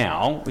it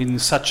now in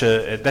such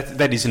a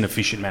that is an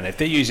efficient manner. If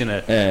they're using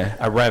a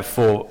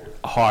RAV4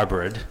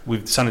 hybrid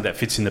with something that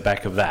fits in the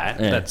back of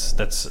that, Yeah.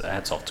 that's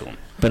hats off to them.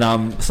 But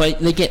so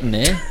they're getting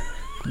there.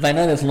 They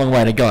know there's a long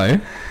way to go.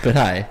 But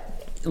hey,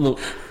 look,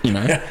 You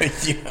know,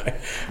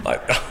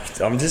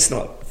 I'm just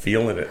not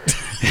feeling it.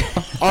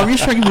 I'm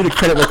just trying to give you the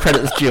credit where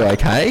credit's due.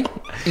 Okay,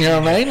 you know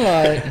what I mean?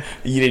 Like,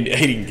 He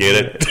didn't get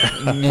it.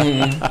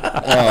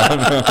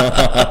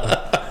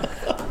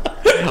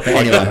 but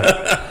anyway.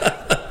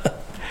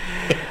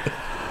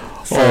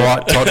 All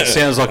right, Todd. It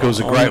sounds like it was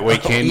a great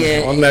weekend.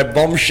 Yeah. On that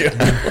bombshell.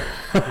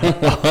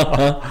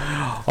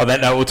 On that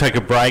note, we'll take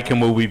a break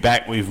and we'll be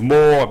back with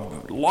more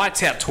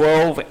Lights Out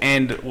 12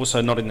 and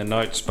also not in the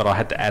notes, but I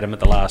had to add them at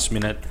the last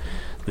minute.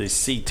 The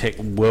C-Tech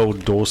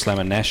World Door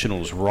Slammer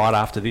Nationals right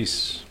after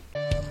this.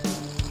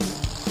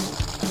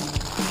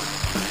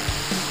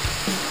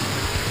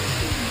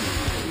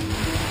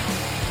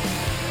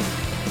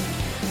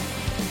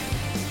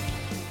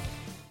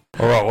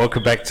 All right,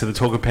 welcome back to the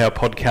Talk of Power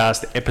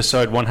podcast,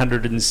 episode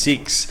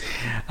 106.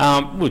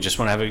 We just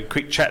want to have a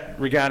quick chat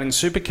regarding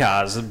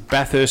supercars, the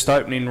Bathurst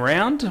opening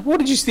round. What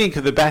did you think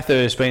of the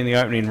Bathurst being the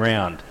opening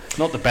round?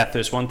 Not the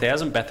Bathurst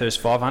 1000, Bathurst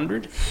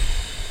 500?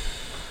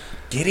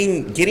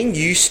 Getting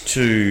used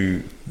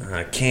to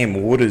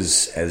Cam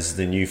Waters as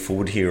the new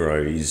Ford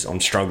hero I'm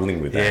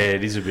struggling with that. Yeah,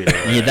 it is a bit.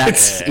 Yeah,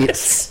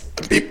 it's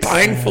A bit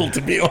painful,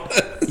 to be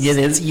honest. yeah.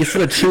 You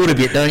sort of chewed a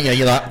bit, don't you?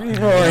 You're like,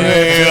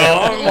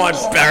 Yeah, I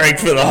might barrack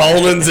for the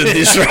Holdens at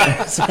this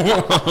race.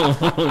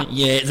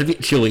 yeah, it's a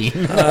bit chewy.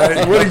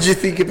 What did you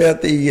think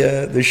about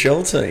the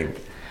Shell team?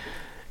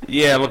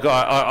 Yeah, look,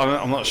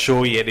 I'm not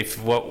sure yet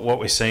if what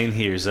we're seeing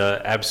here is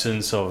an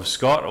absence of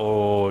Scott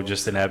or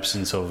just an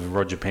absence of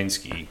Roger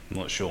Penske. I'm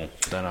not sure.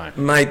 Don't know.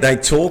 Mate, they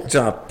talked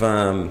up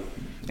Anton.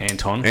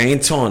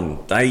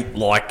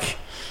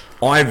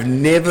 I've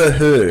never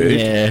heard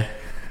Yeah.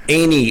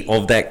 any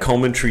of that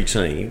commentary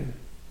team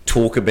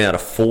talk about a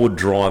Ford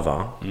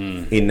driver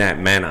in that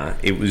manner.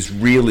 It was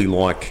really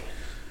like,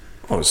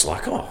 I was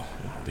like, oh,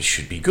 this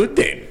should be good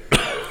then.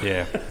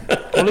 Yeah.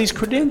 Well, he's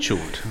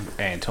credentialed,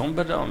 Anton,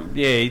 but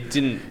he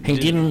didn't. He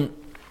didn't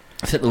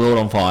set the world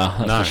on fire,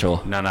 that's No, for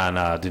sure. no,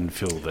 I didn't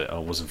feel that. I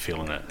wasn't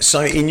feeling it.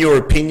 So, in your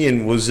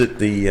opinion, was it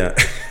the...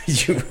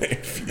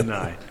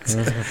 No.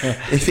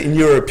 In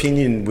your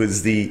opinion,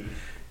 was the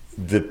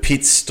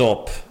pit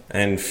stop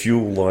and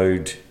fuel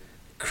load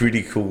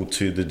critical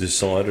to the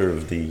decider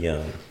of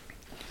the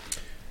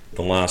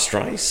last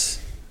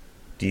race?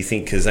 Do you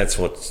think, because that's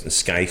what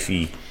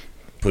Scafie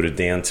put it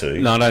down to?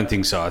 No, I don't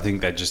think so. I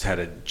think they just had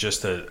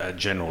a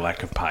general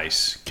lack of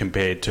pace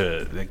compared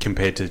to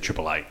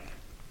Triple Eight.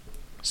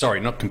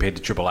 Sorry, not compared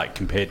to Triple Eight.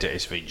 Compared to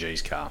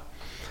SVG's car.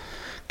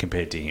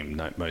 Compared to him,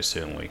 no, most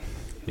certainly.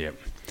 Yep.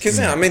 Because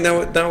I mean, they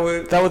were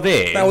there. They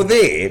were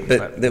there,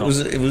 but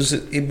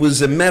it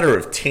was a matter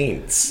of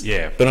tenths.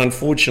 Yeah. But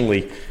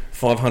unfortunately,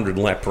 500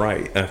 lap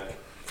rate.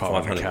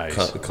 500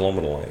 Ks.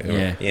 Kilometre lap.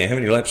 Yeah. Yeah. How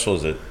many laps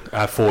was it?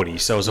 40.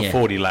 So it was a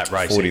 40 lap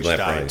race 40 each lap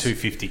day. race.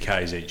 250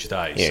 Ks each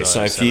day. Yeah.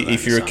 So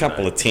if you're a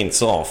couple of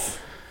tenths off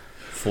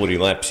 40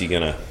 laps, you're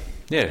gonna.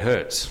 Yeah, it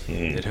hurts.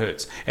 It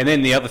hurts. And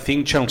then the other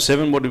thing, Channel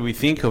 7, what did we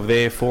think of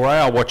their foray?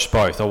 I watched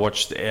both. I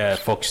watched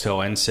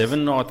Foxtel and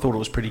 7. I thought it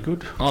was pretty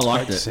good. I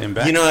liked Great to it. see 'em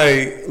back. You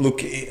know,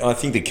 look, I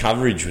think the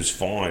coverage was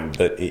fine,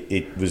 but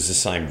it was the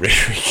same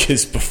rhetoric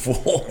as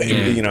before.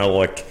 You know,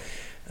 like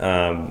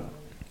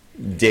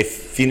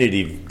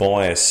definitive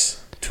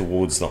bias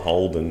towards the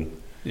Holden.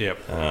 Yep.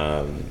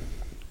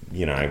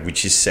 You know,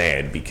 which is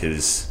sad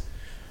because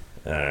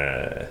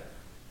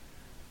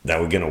they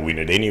were going to win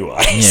it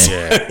anyway.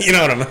 Yeah. You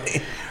know what I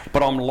mean?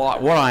 But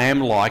what I am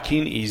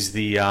liking is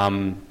the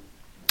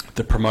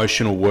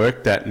promotional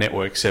work that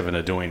Network 7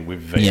 are doing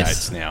with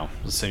V8s now.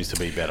 It seems to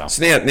be better.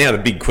 So now the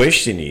big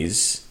question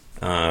is,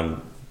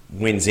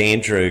 when's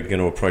Andrew going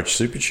to approach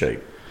Super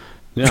Cheap?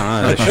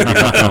 No, they should be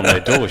knocking on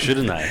their door,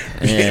 shouldn't they?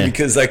 Yeah,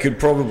 because they could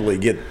probably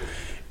get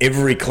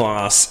every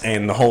class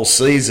and the whole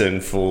season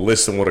for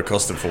less than what it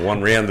costed for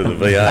one round of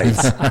the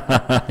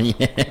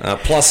V8s.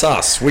 Plus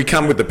us. We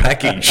come with the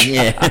package.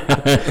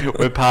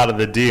 We're part of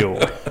the deal.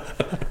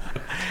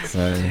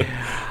 So,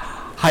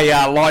 Hey,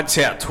 Lights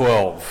Out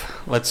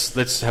 12.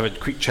 Let's have a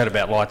quick chat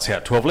about Lights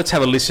Out 12. Let's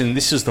have a listen.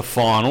 This is the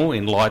final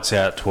in Lights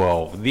Out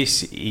 12.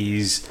 This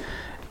is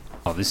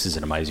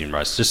an amazing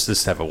race. Just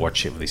let's have a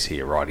watch of this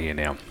here, right here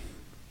now.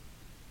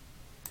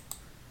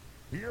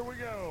 Here we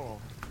go.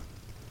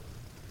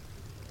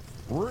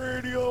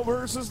 Radio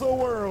versus the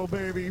world,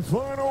 baby.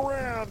 Final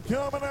round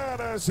coming at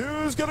us.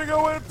 Who's going to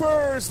go in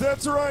first?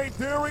 That's right.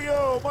 There we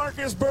go.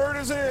 Marcus Bird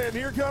is in.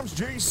 Here comes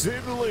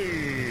Jason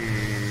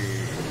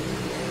Lee.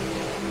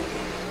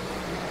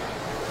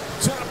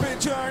 Top in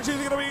charge. He's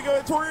going to be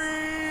going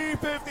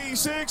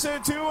 356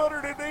 and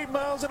 208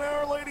 miles an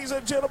hour. Ladies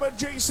and gentlemen,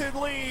 Jason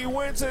Lee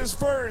wins his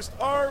first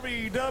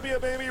RVW,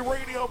 baby.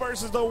 Radio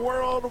versus the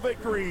world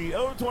victory.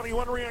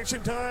 021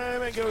 reaction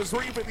time and goes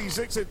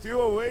 356 and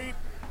 208.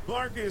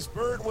 Marcus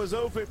Bird was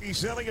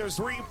 057, goes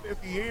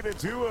 358 and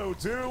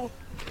 202.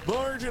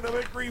 Margin of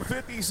victory,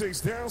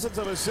 56 thousandths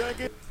of a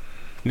second.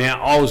 Now,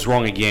 I was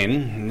wrong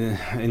again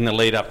in the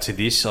lead up to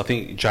this. I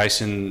think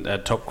Jason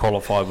top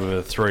qualified with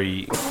a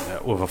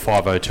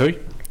 5:02.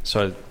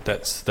 So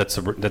that's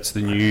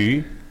the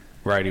new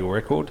radio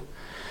record.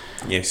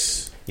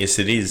 Yes,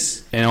 it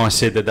is. And I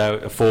said that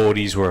the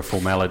 40s were a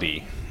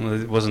formality. Well,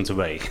 it wasn't to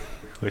be.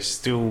 We're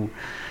still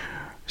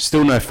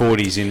no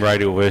 40s in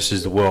radio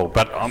versus the world.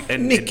 But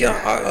Nick,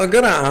 I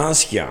got to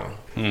ask you,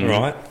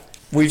 right?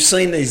 We've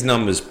seen these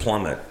numbers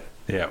plummet.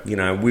 Yeah. You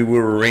know, we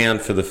were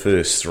around for the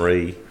first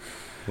three.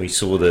 We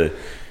saw the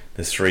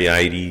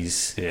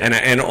 380s. Yeah.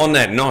 And on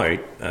that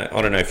note,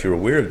 I don't know if you're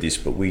aware of this,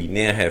 but we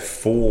now have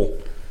 4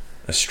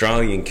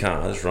 Australian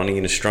cars running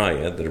in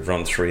Australia that have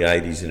run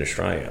 380s in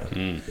Australia.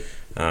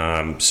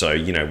 So,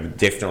 you know,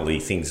 definitely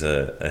things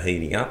are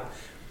heating up.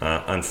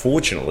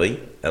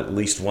 Unfortunately, at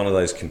least one of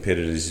those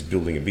competitors is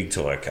building a big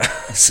tyre car.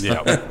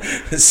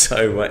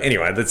 So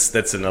anyway,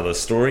 that's another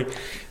story.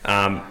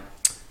 The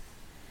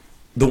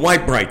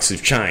weight breaks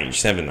have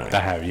changed, haven't they? They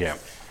have, yeah.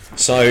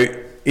 So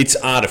it's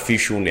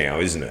artificial now,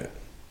 isn't it?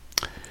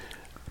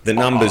 The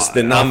numbers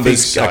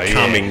are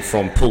coming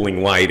from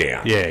pulling weight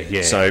out.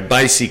 Yeah. So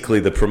basically,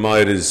 the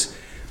promoters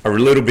are a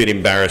little bit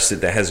embarrassed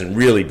that there hasn't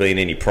really been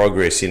any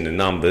progress in the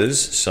numbers,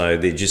 so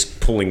they're just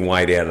pulling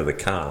weight out of the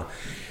car.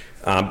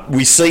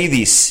 We see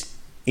this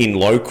in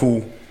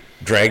local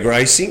drag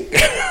racing,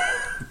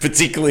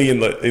 particularly in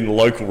the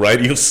local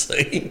radial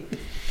scene.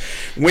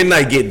 When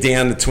they get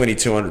down to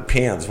 2,200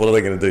 pounds, what are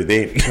they going to do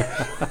then?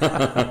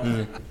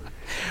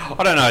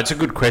 I don't know. It's a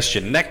good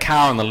question. That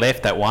car on the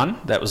left, that's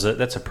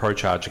a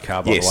ProCharger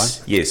car, by the way.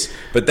 Yes.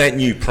 But that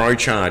new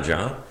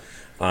ProCharger,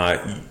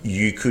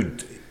 you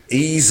could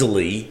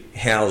easily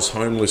house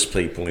homeless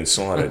people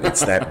inside it.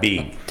 It's that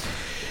big.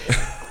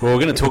 Well,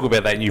 we're going to talk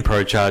about that new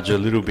ProCharger a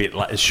little bit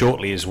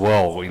shortly as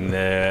well in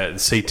the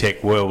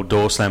CTEC World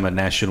Door Slammer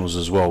Nationals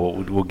as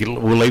well.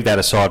 We'll leave that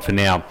aside for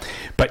now.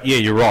 But yeah,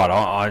 you're right.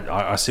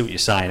 I see what you're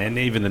saying. And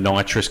even the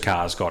nitrous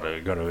car's got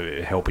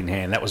a helping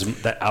hand.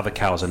 That other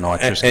car was a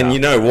nitrous car. And you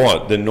know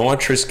what? The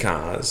nitrous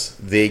cars,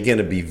 they're going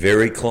to be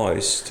very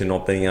close to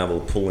not being able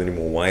to pull any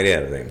more weight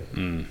out of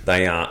them.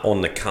 They are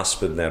on the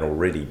cusp of that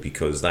already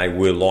because they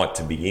were light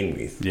to begin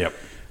with. Yep.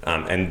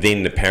 And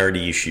then the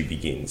parity issue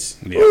begins.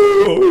 Yep.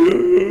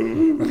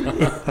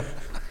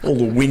 All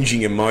the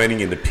whinging and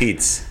moaning in the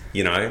pits,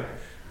 you know.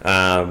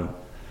 I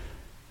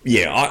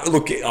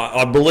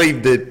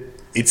believe that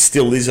it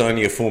still is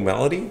only a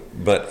formality,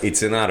 but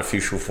it's an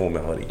artificial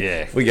formality.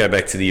 Yeah. If we go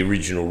back to the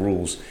original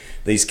rules,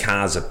 these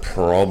cars are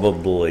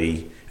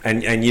probably...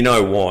 And you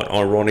know what?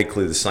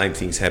 Ironically, the same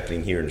thing's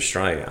happening here in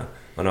Australia.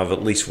 I know of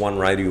at least one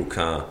radial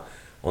car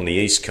on the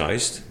East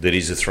Coast that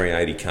is a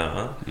 380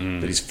 car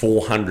that is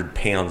 400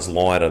 pounds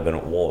lighter than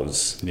it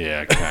was.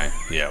 Yeah, okay.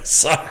 Yeah.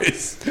 So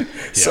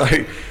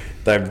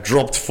they've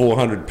dropped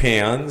 400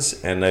 pounds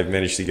and they've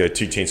managed to go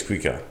 2/10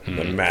 quicker.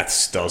 The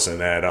maths doesn't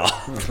add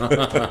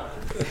up.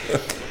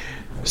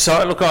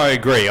 So, look, I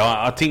agree.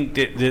 I think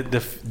that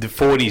the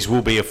 40s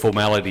will be a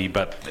formality,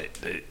 but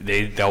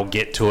they'll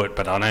get to it.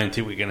 But I don't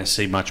think we're going to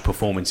see much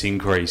performance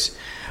increase.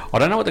 I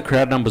don't know what the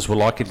crowd numbers were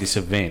like at this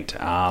event.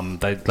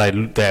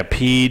 They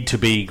appeared to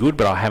be good,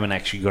 but I haven't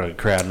actually got a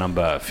crowd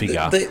number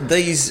figure.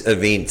 These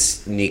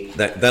events, Nick,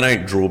 they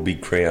don't draw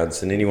big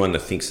crowds, and anyone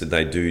that thinks that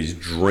they do is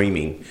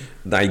dreaming.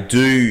 They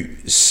do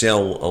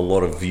sell a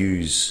lot of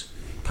views,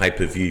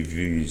 pay-per-view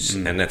views,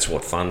 and that's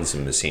what funds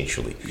them,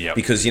 essentially. Yep.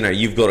 Because, you know,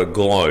 you've got a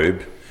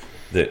globe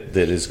that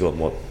has got,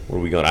 what have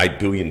we got, 8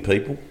 billion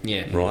people?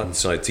 Yeah. Right?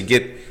 So to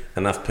get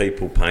enough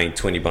people paying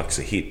 $20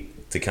 a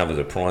hit to cover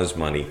the prize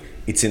money,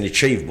 it's an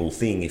achievable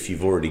thing if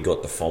you've already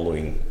got the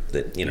following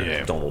that, you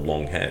know, Donald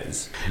Long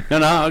has. No,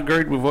 I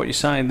agreed with what you're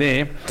saying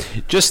there.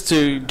 Just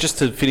to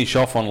finish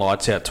off on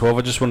Lights Out 12,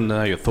 I just wanted to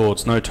know your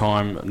thoughts. No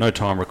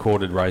time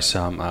recorded race.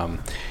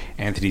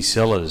 Anthony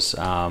Sellers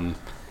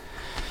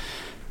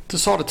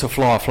decided to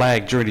fly a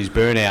flag during his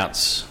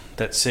burnouts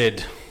that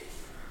said...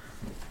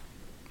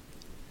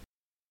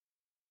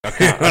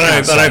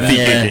 I don't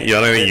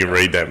think you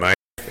read that, mate.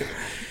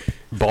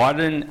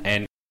 Biden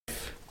and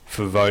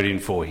for voting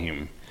for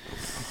him.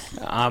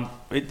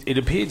 It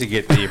appeared to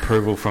get the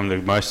approval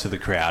from most of the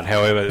crowd.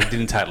 However, it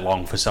didn't take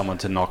long for someone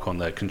to knock on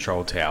the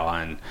control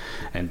tower,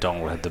 and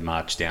Donald had to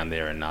march down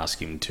there and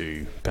ask him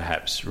to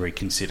perhaps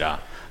reconsider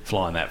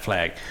flying that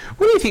flag.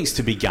 What do you think's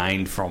to be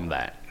gained from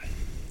that?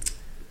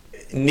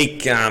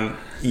 Nick,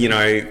 you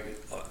know,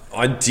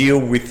 I deal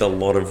with a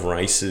lot of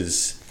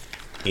racers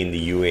in the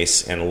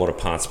US and a lot of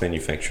parts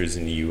manufacturers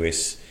in the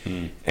US,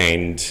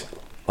 and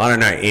I don't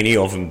know any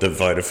of them that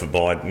voted for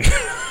Biden.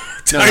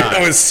 Don't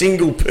know a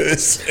single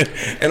person,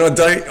 and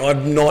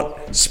I've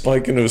not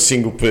spoken to a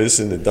single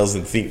person that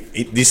doesn't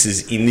think this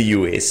is in the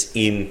US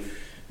in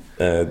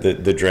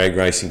the drag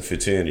racing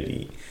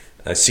fraternity.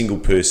 A single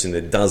person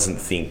that doesn't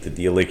think that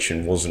the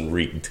election wasn't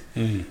rigged.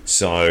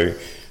 So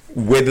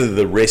whether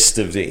the rest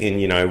of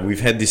we've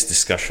had this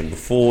discussion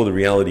before. The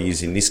reality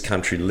is, in this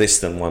country, less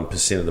than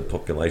 1% of the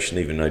population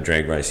even know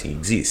drag racing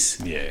exists.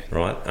 Yeah.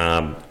 Right.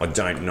 I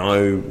don't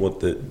know what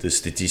the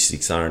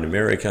statistics are in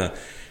America.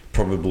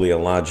 Probably a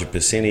larger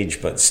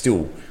percentage, but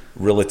still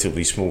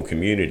relatively small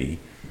community.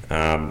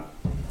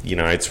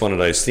 It's one of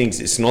those things.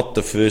 It's not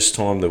the first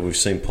time that we've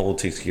seen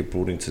politics get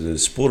brought into the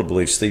sport. I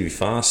believe Stevie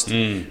Fast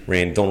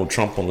ran Donald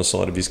Trump on the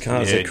side of his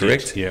car. Is that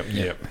correct?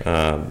 Yep.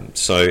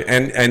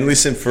 And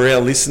listen, for our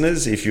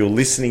listeners, if you're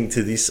listening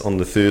to this on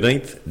the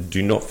 13th,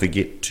 do not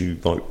forget to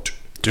vote.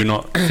 Do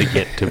not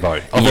forget to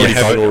vote. I've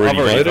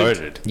already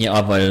voted. Yeah,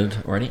 I voted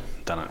already.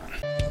 Done it.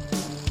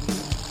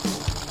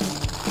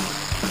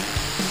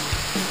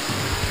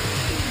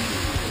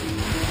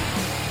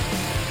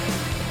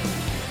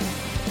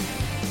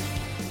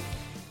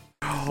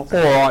 All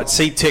right,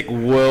 C-Tech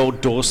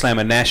World Door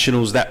Slammer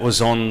Nationals, that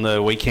was on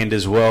the weekend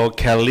as well.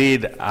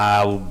 Khalid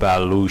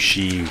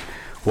Al-Balushi,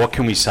 what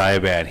can we say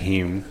about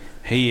him?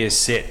 He has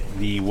set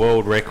the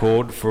world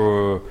record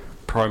for a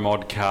Pro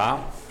Mod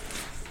car.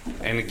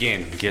 And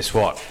again, guess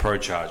what? Pro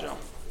Charger.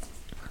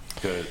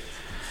 Good.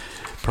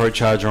 Pro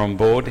Charger on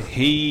board.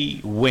 He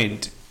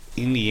went,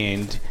 in the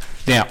end,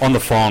 now on the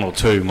final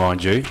too,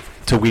 mind you,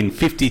 to win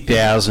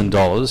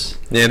 $50,000.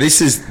 Now this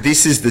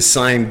is the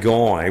same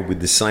guy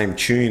with the same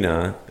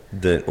tuner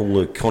that all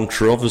the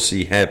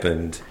controversy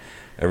happened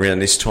around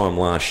this time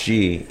last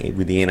year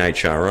with the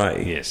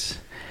NHRA.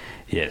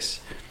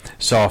 Yes.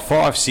 So a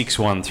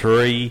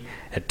 5.613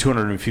 at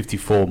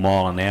 254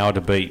 mile an hour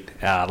to beat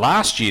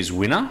last year's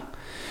winner,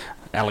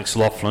 Alex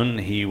Laughlin.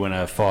 He went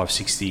a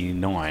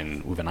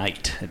 5.69 with an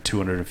 8 at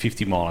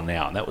 250 mile an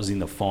hour. That was in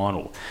the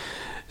final.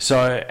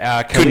 So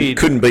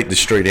couldn't beat the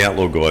Street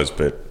Outlaw guys,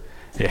 but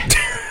yeah.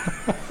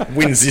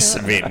 Wins this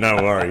event, no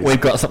worries. We've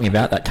got something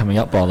about that coming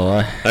up, by the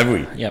way. Have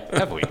we? Yep.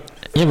 Have we?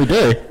 Yeah, we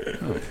do.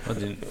 Oh, I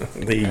didn't.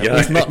 There you go.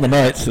 It's not in the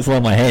notes, it's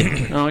on my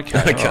head. Oh,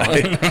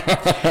 okay.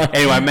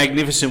 Anyway,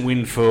 magnificent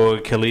win for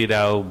Khalid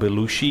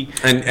Al-Balushi.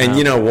 And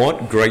you know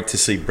what? Great to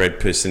see Brad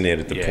Person out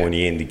at the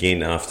pointy end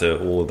again after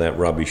all of that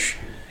rubbish.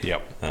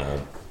 Yep.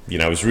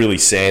 It was really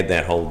sad,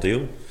 that whole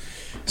deal.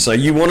 So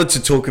you wanted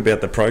to talk about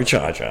the Pro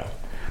Charger.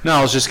 No,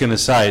 I was just going to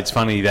say, it's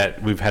funny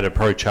that we've had a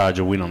Pro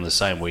Charger win on the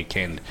same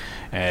weekend.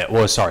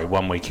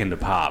 1 weekend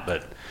apart.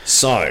 But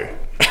so,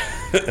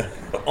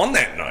 on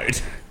that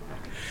note,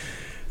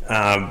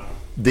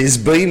 there's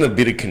been a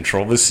bit of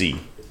controversy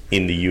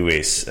in the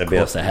US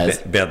about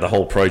the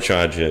whole Pro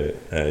Charger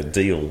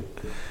deal.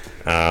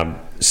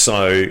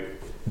 So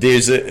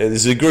there's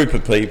a group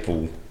of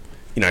people,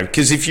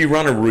 because if you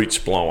run a Roots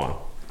blower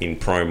in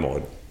Pro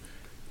Mod,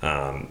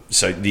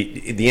 so the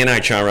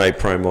NHRA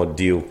Pro Mod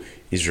deal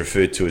is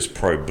referred to as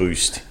Pro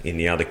Boost in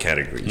the other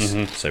categories.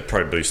 Mm-hmm. So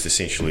Pro Boost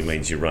essentially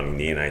means you're running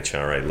the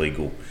NHRA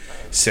legal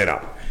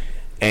setup.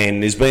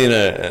 And there's been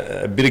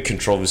a bit of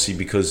controversy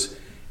because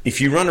if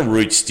you run a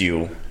Roots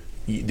deal,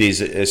 there's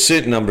a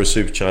certain number of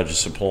supercharger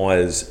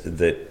suppliers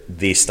that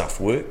their stuff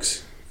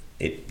works.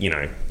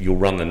 You'll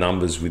run the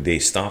numbers with their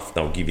stuff.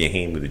 They'll give you a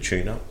hand with a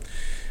tune-up.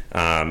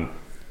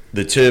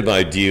 The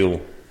turbo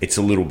deal, it's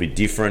a little bit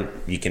different.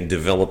 You can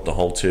develop the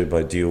whole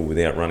turbo deal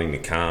without running the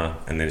car,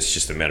 and then it's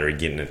just a matter of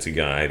getting it to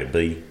go A to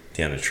B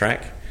down the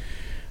track.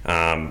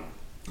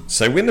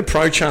 So when the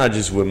Pro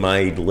Chargers were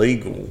made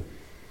legal,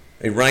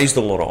 it raised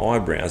a lot of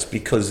eyebrows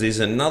because there's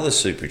another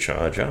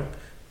supercharger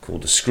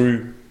called a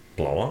screw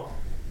blower,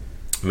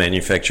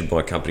 manufactured by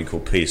a company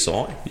called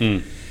PSI,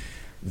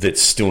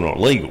 that's still not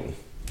legal.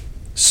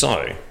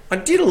 So I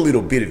did a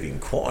little bit of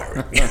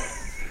inquiry,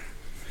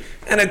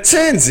 and it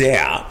turns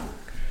out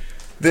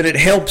that it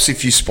helps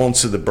if you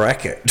sponsor the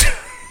bracket.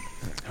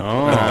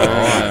 Oh,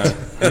 right.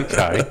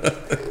 Okay.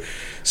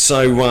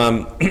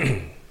 So,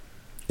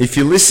 if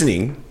you're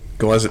listening,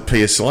 guys at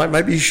PSI,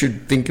 maybe you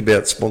should think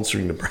about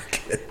sponsoring the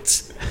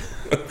brackets.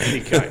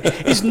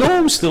 Okay. Is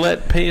Norm still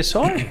at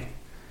PSI?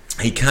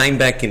 He came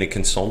back in a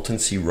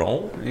consultancy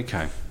role.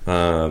 Okay.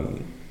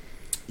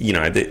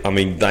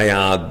 They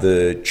are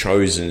the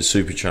chosen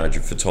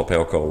supercharger for Top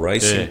Alcohol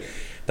Racing. Yeah.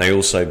 They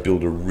also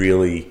build a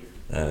really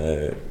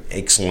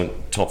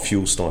excellent Top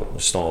Fuel style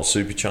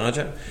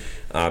supercharger,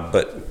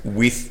 but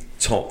with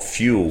Top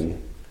Fuel,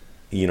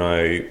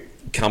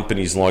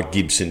 companies like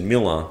Gibson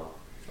Miller,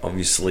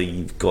 obviously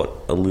you've got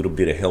a little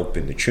bit of help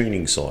in the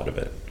tuning side of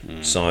it.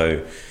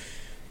 So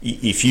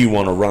if you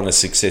want to run a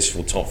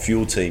successful Top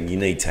Fuel team, you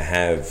need to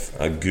have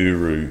a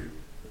guru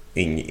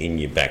in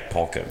your back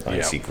pocket,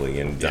 basically.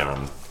 Yep.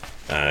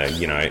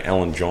 And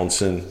Alan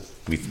Johnson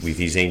with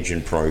his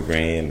engine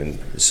program and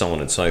so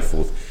on and so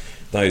forth.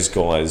 Those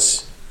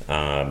guys,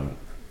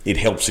 it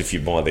helps if you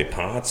buy their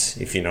parts,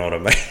 if you know what I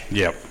mean.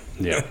 Yep.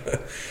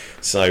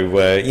 So,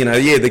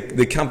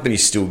 the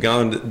company's still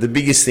going. The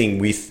biggest thing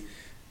with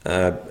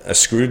a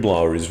screw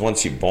blower is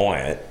once you buy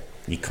it,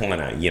 you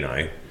kind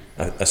of,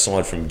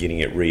 aside from getting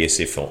it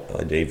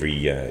re-SF'd every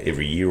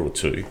year or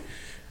two,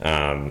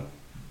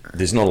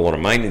 there's not a lot of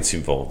maintenance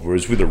involved.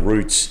 Whereas with the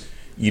Roots,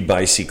 you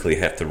basically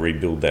have to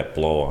rebuild that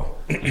blower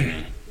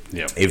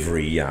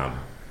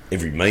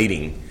every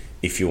meeting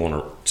if you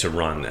want to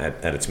run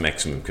at its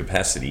maximum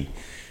capacity.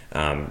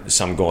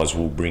 Some guys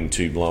will bring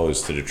 2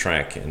 blowers to the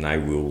track and they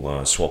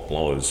will swap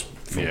blowers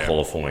from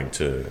qualifying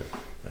to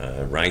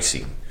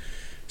racing.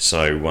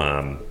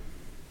 So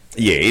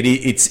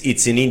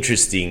it's an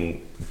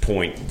interesting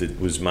point that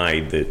was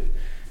made that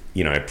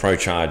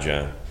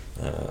ProCharger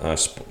are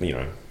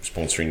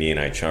sponsoring the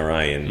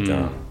NHRA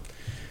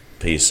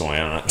and PSI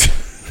aren't.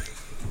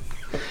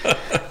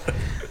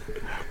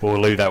 We'll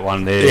leave that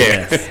one there.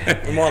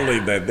 Yeah, we might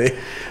leave that there.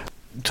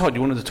 Todd,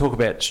 you wanted to talk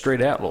about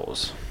Street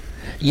Outlaws?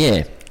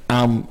 Yeah.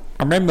 I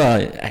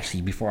remember,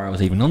 actually, before I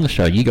was even on the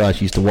show, you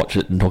guys used to watch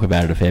it and talk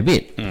about it a fair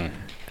bit.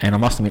 And I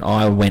must admit,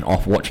 I went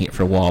off watching it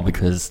for a while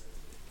because...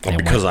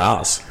 because of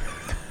us.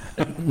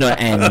 No,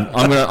 and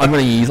I'm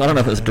gonna use... I don't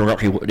know if it's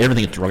derogatory...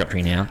 Everything is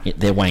derogatory now.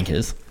 They're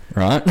wankers,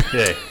 right?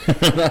 Yeah.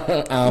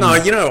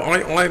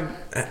 I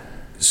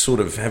sort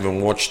of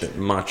haven't watched it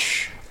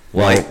much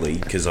lately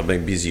because I've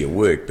been busy at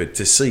work, but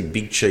to see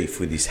Big Chief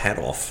with his hat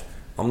off,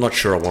 I'm not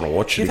sure I want to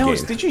watch it again.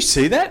 Did you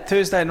see that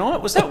Thursday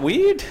night? Was that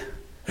weird?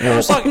 I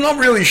was I'm not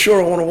really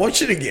sure I want to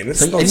watch it again.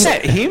 Is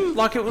that him?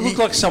 Like, it looked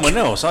like someone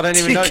else. I don't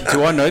even know.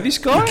 Do I know this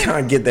guy? You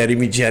can't get that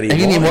image out of your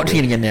mind. Have you been watching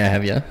it again now,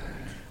 have you?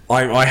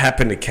 I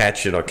happened to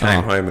catch it. I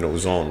came home and it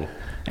was on.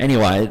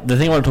 Anyway, the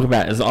thing I want to talk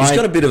about is He's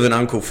got a bit of an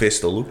Uncle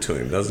Fester look to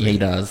him, doesn't he? Yeah, he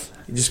does.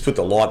 You just put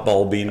the light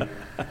bulb in.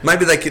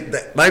 Maybe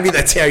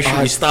that's how he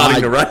should be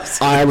starting the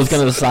race. I was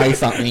going to say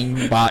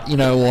something, but you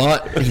know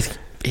what?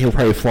 He'll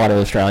probably fly to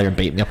Australia and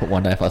beat me up at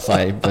one day if I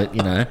say. But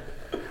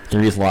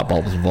there is light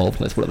bulbs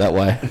involved. Let's put it that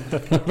way.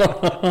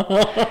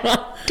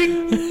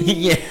 Ding.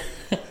 Yeah.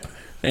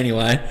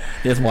 Anyway,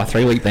 there's my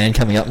 3-week ban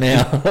coming up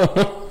now.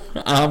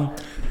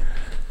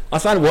 I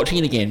started watching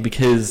it again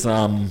because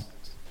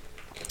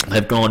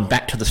they've gone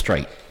back to the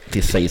street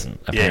this season,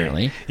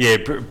 apparently. Yeah,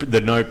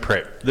 the no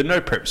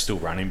prep's still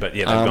running, but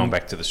they've gone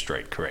back to the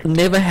street, correct.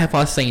 Never have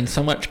I seen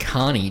so much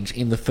carnage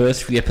in the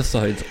first few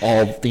episodes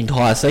of the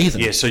entire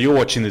season. Yeah, so you're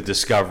watching the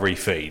Discovery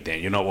feed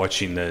then. You're not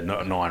watching the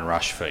Nine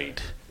Rush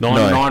feed.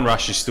 Nine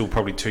Rush is still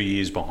probably 2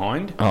 years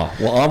behind. Oh,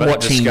 well, I'm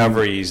watching...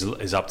 Discovery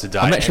is up to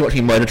date. I'm actually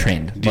watching Motor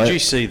Trend. Did you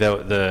see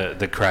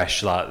the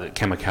crash, like the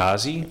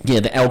Kamikaze? Yeah,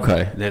 the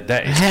Elko.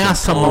 That is how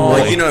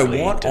someone... you know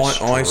what?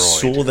 I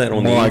saw that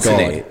on the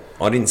internet. God.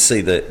 I didn't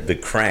see the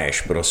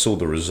crash, but I saw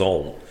the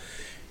result.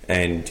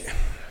 And,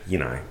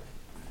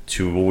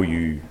 to all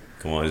you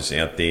guys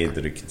out there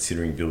that are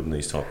considering building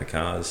these type of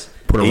cars,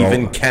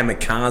 even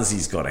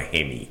Kamikaze's got a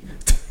Hemi.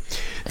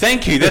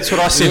 Thank you. That's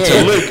what I said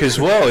to Luke as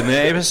well in the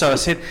episode. I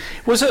said,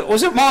 was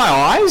it my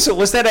eyes or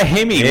was that a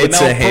Hemi? It's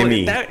a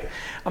Hemi.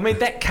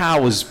 That car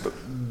was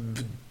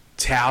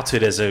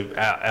touted as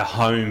a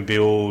home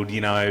build,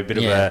 a bit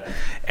of a...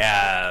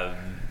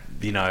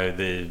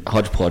 the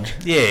hodgepodge.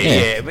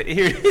 Yeah, but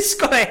here it's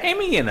got a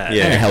Hemi in it.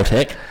 Yeah, and a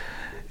Helltech.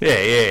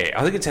 Yeah.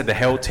 I think it's had the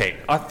Helltech.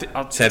 I've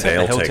had the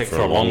Helltech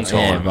for a long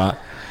time. Yeah,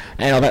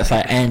 and I was about to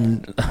say,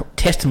 and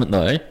testament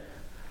though,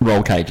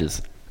 roll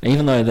cages.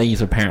 Even though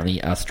these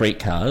apparently are street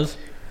cars,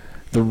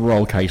 the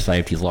roll cage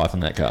saved his life in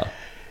that car.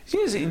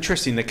 It's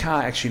interesting. The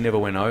car actually never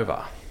went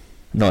over.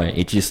 No,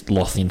 it just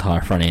lost the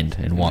entire front end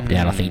and wiped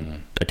out, I think,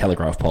 a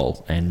telegraph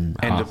pole and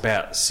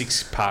about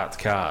 6 parked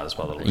cars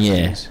by the looks of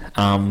things.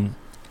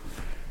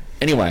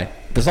 Anyway,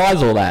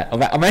 besides all that,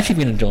 I've actually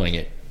been enjoying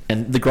it.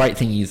 And the great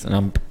thing is,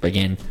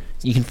 again,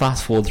 you can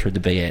fast forward through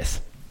the BS.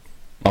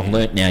 I've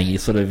learnt now, you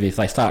sort of, if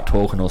they start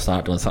talking or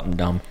start doing something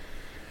dumb,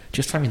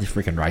 just throw me the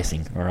freaking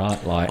racing,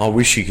 alright? Like, I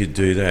wish you could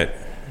do that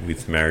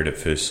with Married at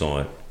First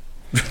Sight.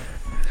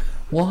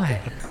 Why?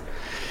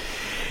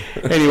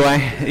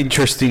 Anyway,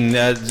 interesting.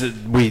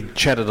 We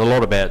chatted a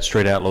lot about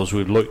Street Outlaws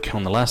with Luke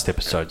on the last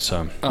episode,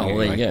 so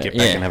get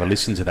back and have a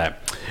listen to that.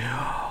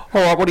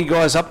 All right, what are you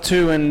guys up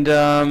to, and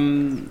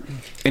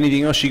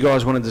anything else you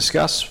guys want to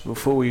discuss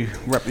before we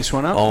wrap this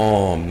one up?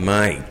 Oh,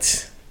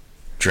 mate.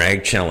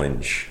 Drag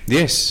Challenge.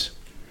 Yes.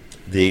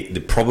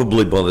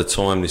 Probably by the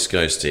time this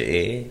goes to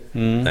air,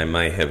 they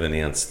may have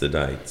announced the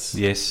dates.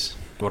 Yes.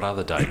 What are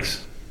the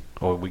dates?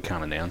 Or we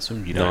can't announce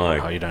them? You don't know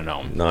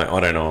them? No, I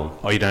don't know them.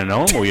 Oh, you don't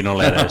know them, or you're not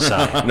allowed to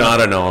say? No, I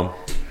don't know them.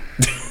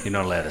 You're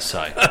not allowed to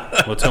say.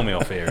 Well, tell me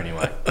off air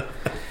anyway.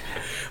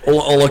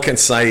 All I can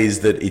say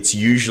is that it's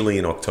usually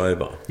in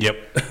October.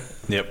 Yep,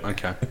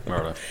 okay.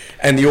 Right.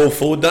 And the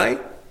All-4 Day,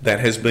 that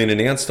has been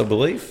announced, I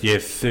believe? Yeah,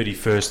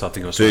 31st, I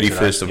think.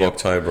 31st of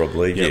October, I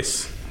believe,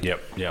 yes. Yep,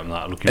 I'm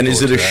not looking And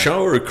is it a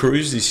show or a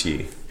cruise this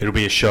year? It'll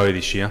be a show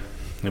this year.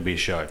 It'll be a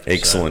show.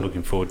 Excellent. So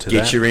looking forward to that.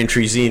 Get your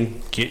entries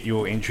in. Get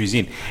your entries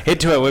in.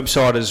 Head to our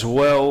website as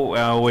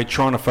well. We're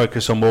trying to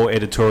focus on more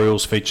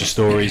editorials, feature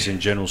stories, and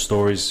general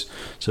stories.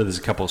 So there's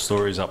a couple of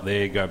stories up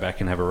there. Go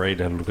back and have a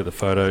read, have a look at the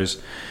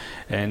photos.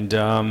 And,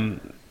 I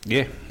don't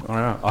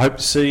know. I hope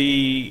to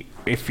see,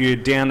 if you're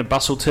down to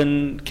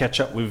Bustleton, catch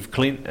up with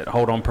Clint at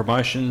Hold On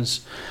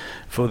Promotions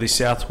for the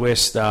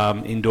Southwest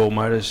Indoor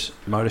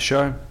Motor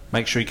Show.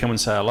 Make sure you come and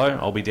say hello.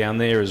 I'll be down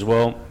there as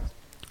well.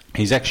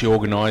 He's actually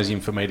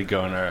organising for me to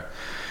go on a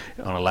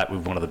lap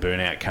with one of the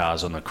burnout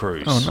cars on the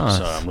cruise. Oh, nice.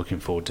 So I'm looking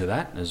forward to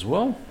that as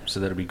well.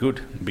 So that'll be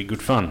good. It'll be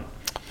good fun.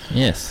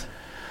 Yes.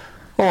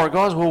 All right,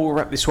 guys. Well, we'll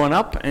wrap this one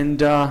up, and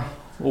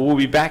we'll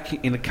be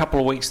back in a couple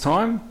of weeks'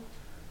 time.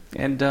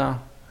 And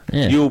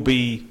you'll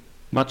be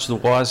much the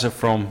wiser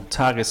from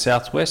Targa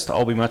Southwest.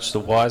 I'll be much the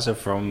wiser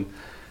from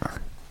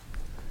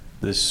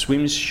the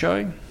Swims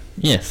show.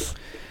 Yes.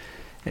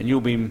 And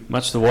you'll be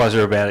much the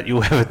wiser about it.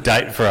 You'll have a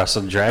date for us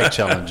on Drag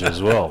Challenge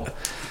as well.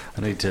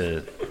 I need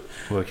to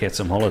work out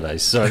some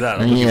holidays. So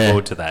I'm looking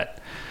forward to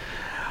that.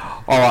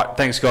 All right.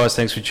 Thanks, guys.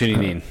 Thanks for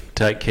tuning in.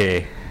 Take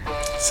care.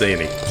 See you,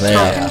 Nick.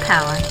 Talk and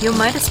Power, your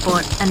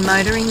motorsport and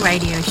motoring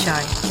radio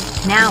show.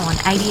 Now on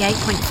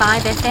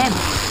 88.5 FM.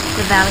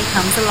 The Valley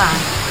Comes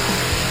Alive.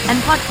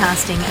 And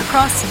podcasting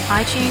across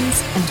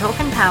iTunes and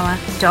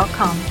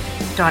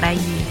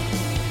talkandpower.com.au.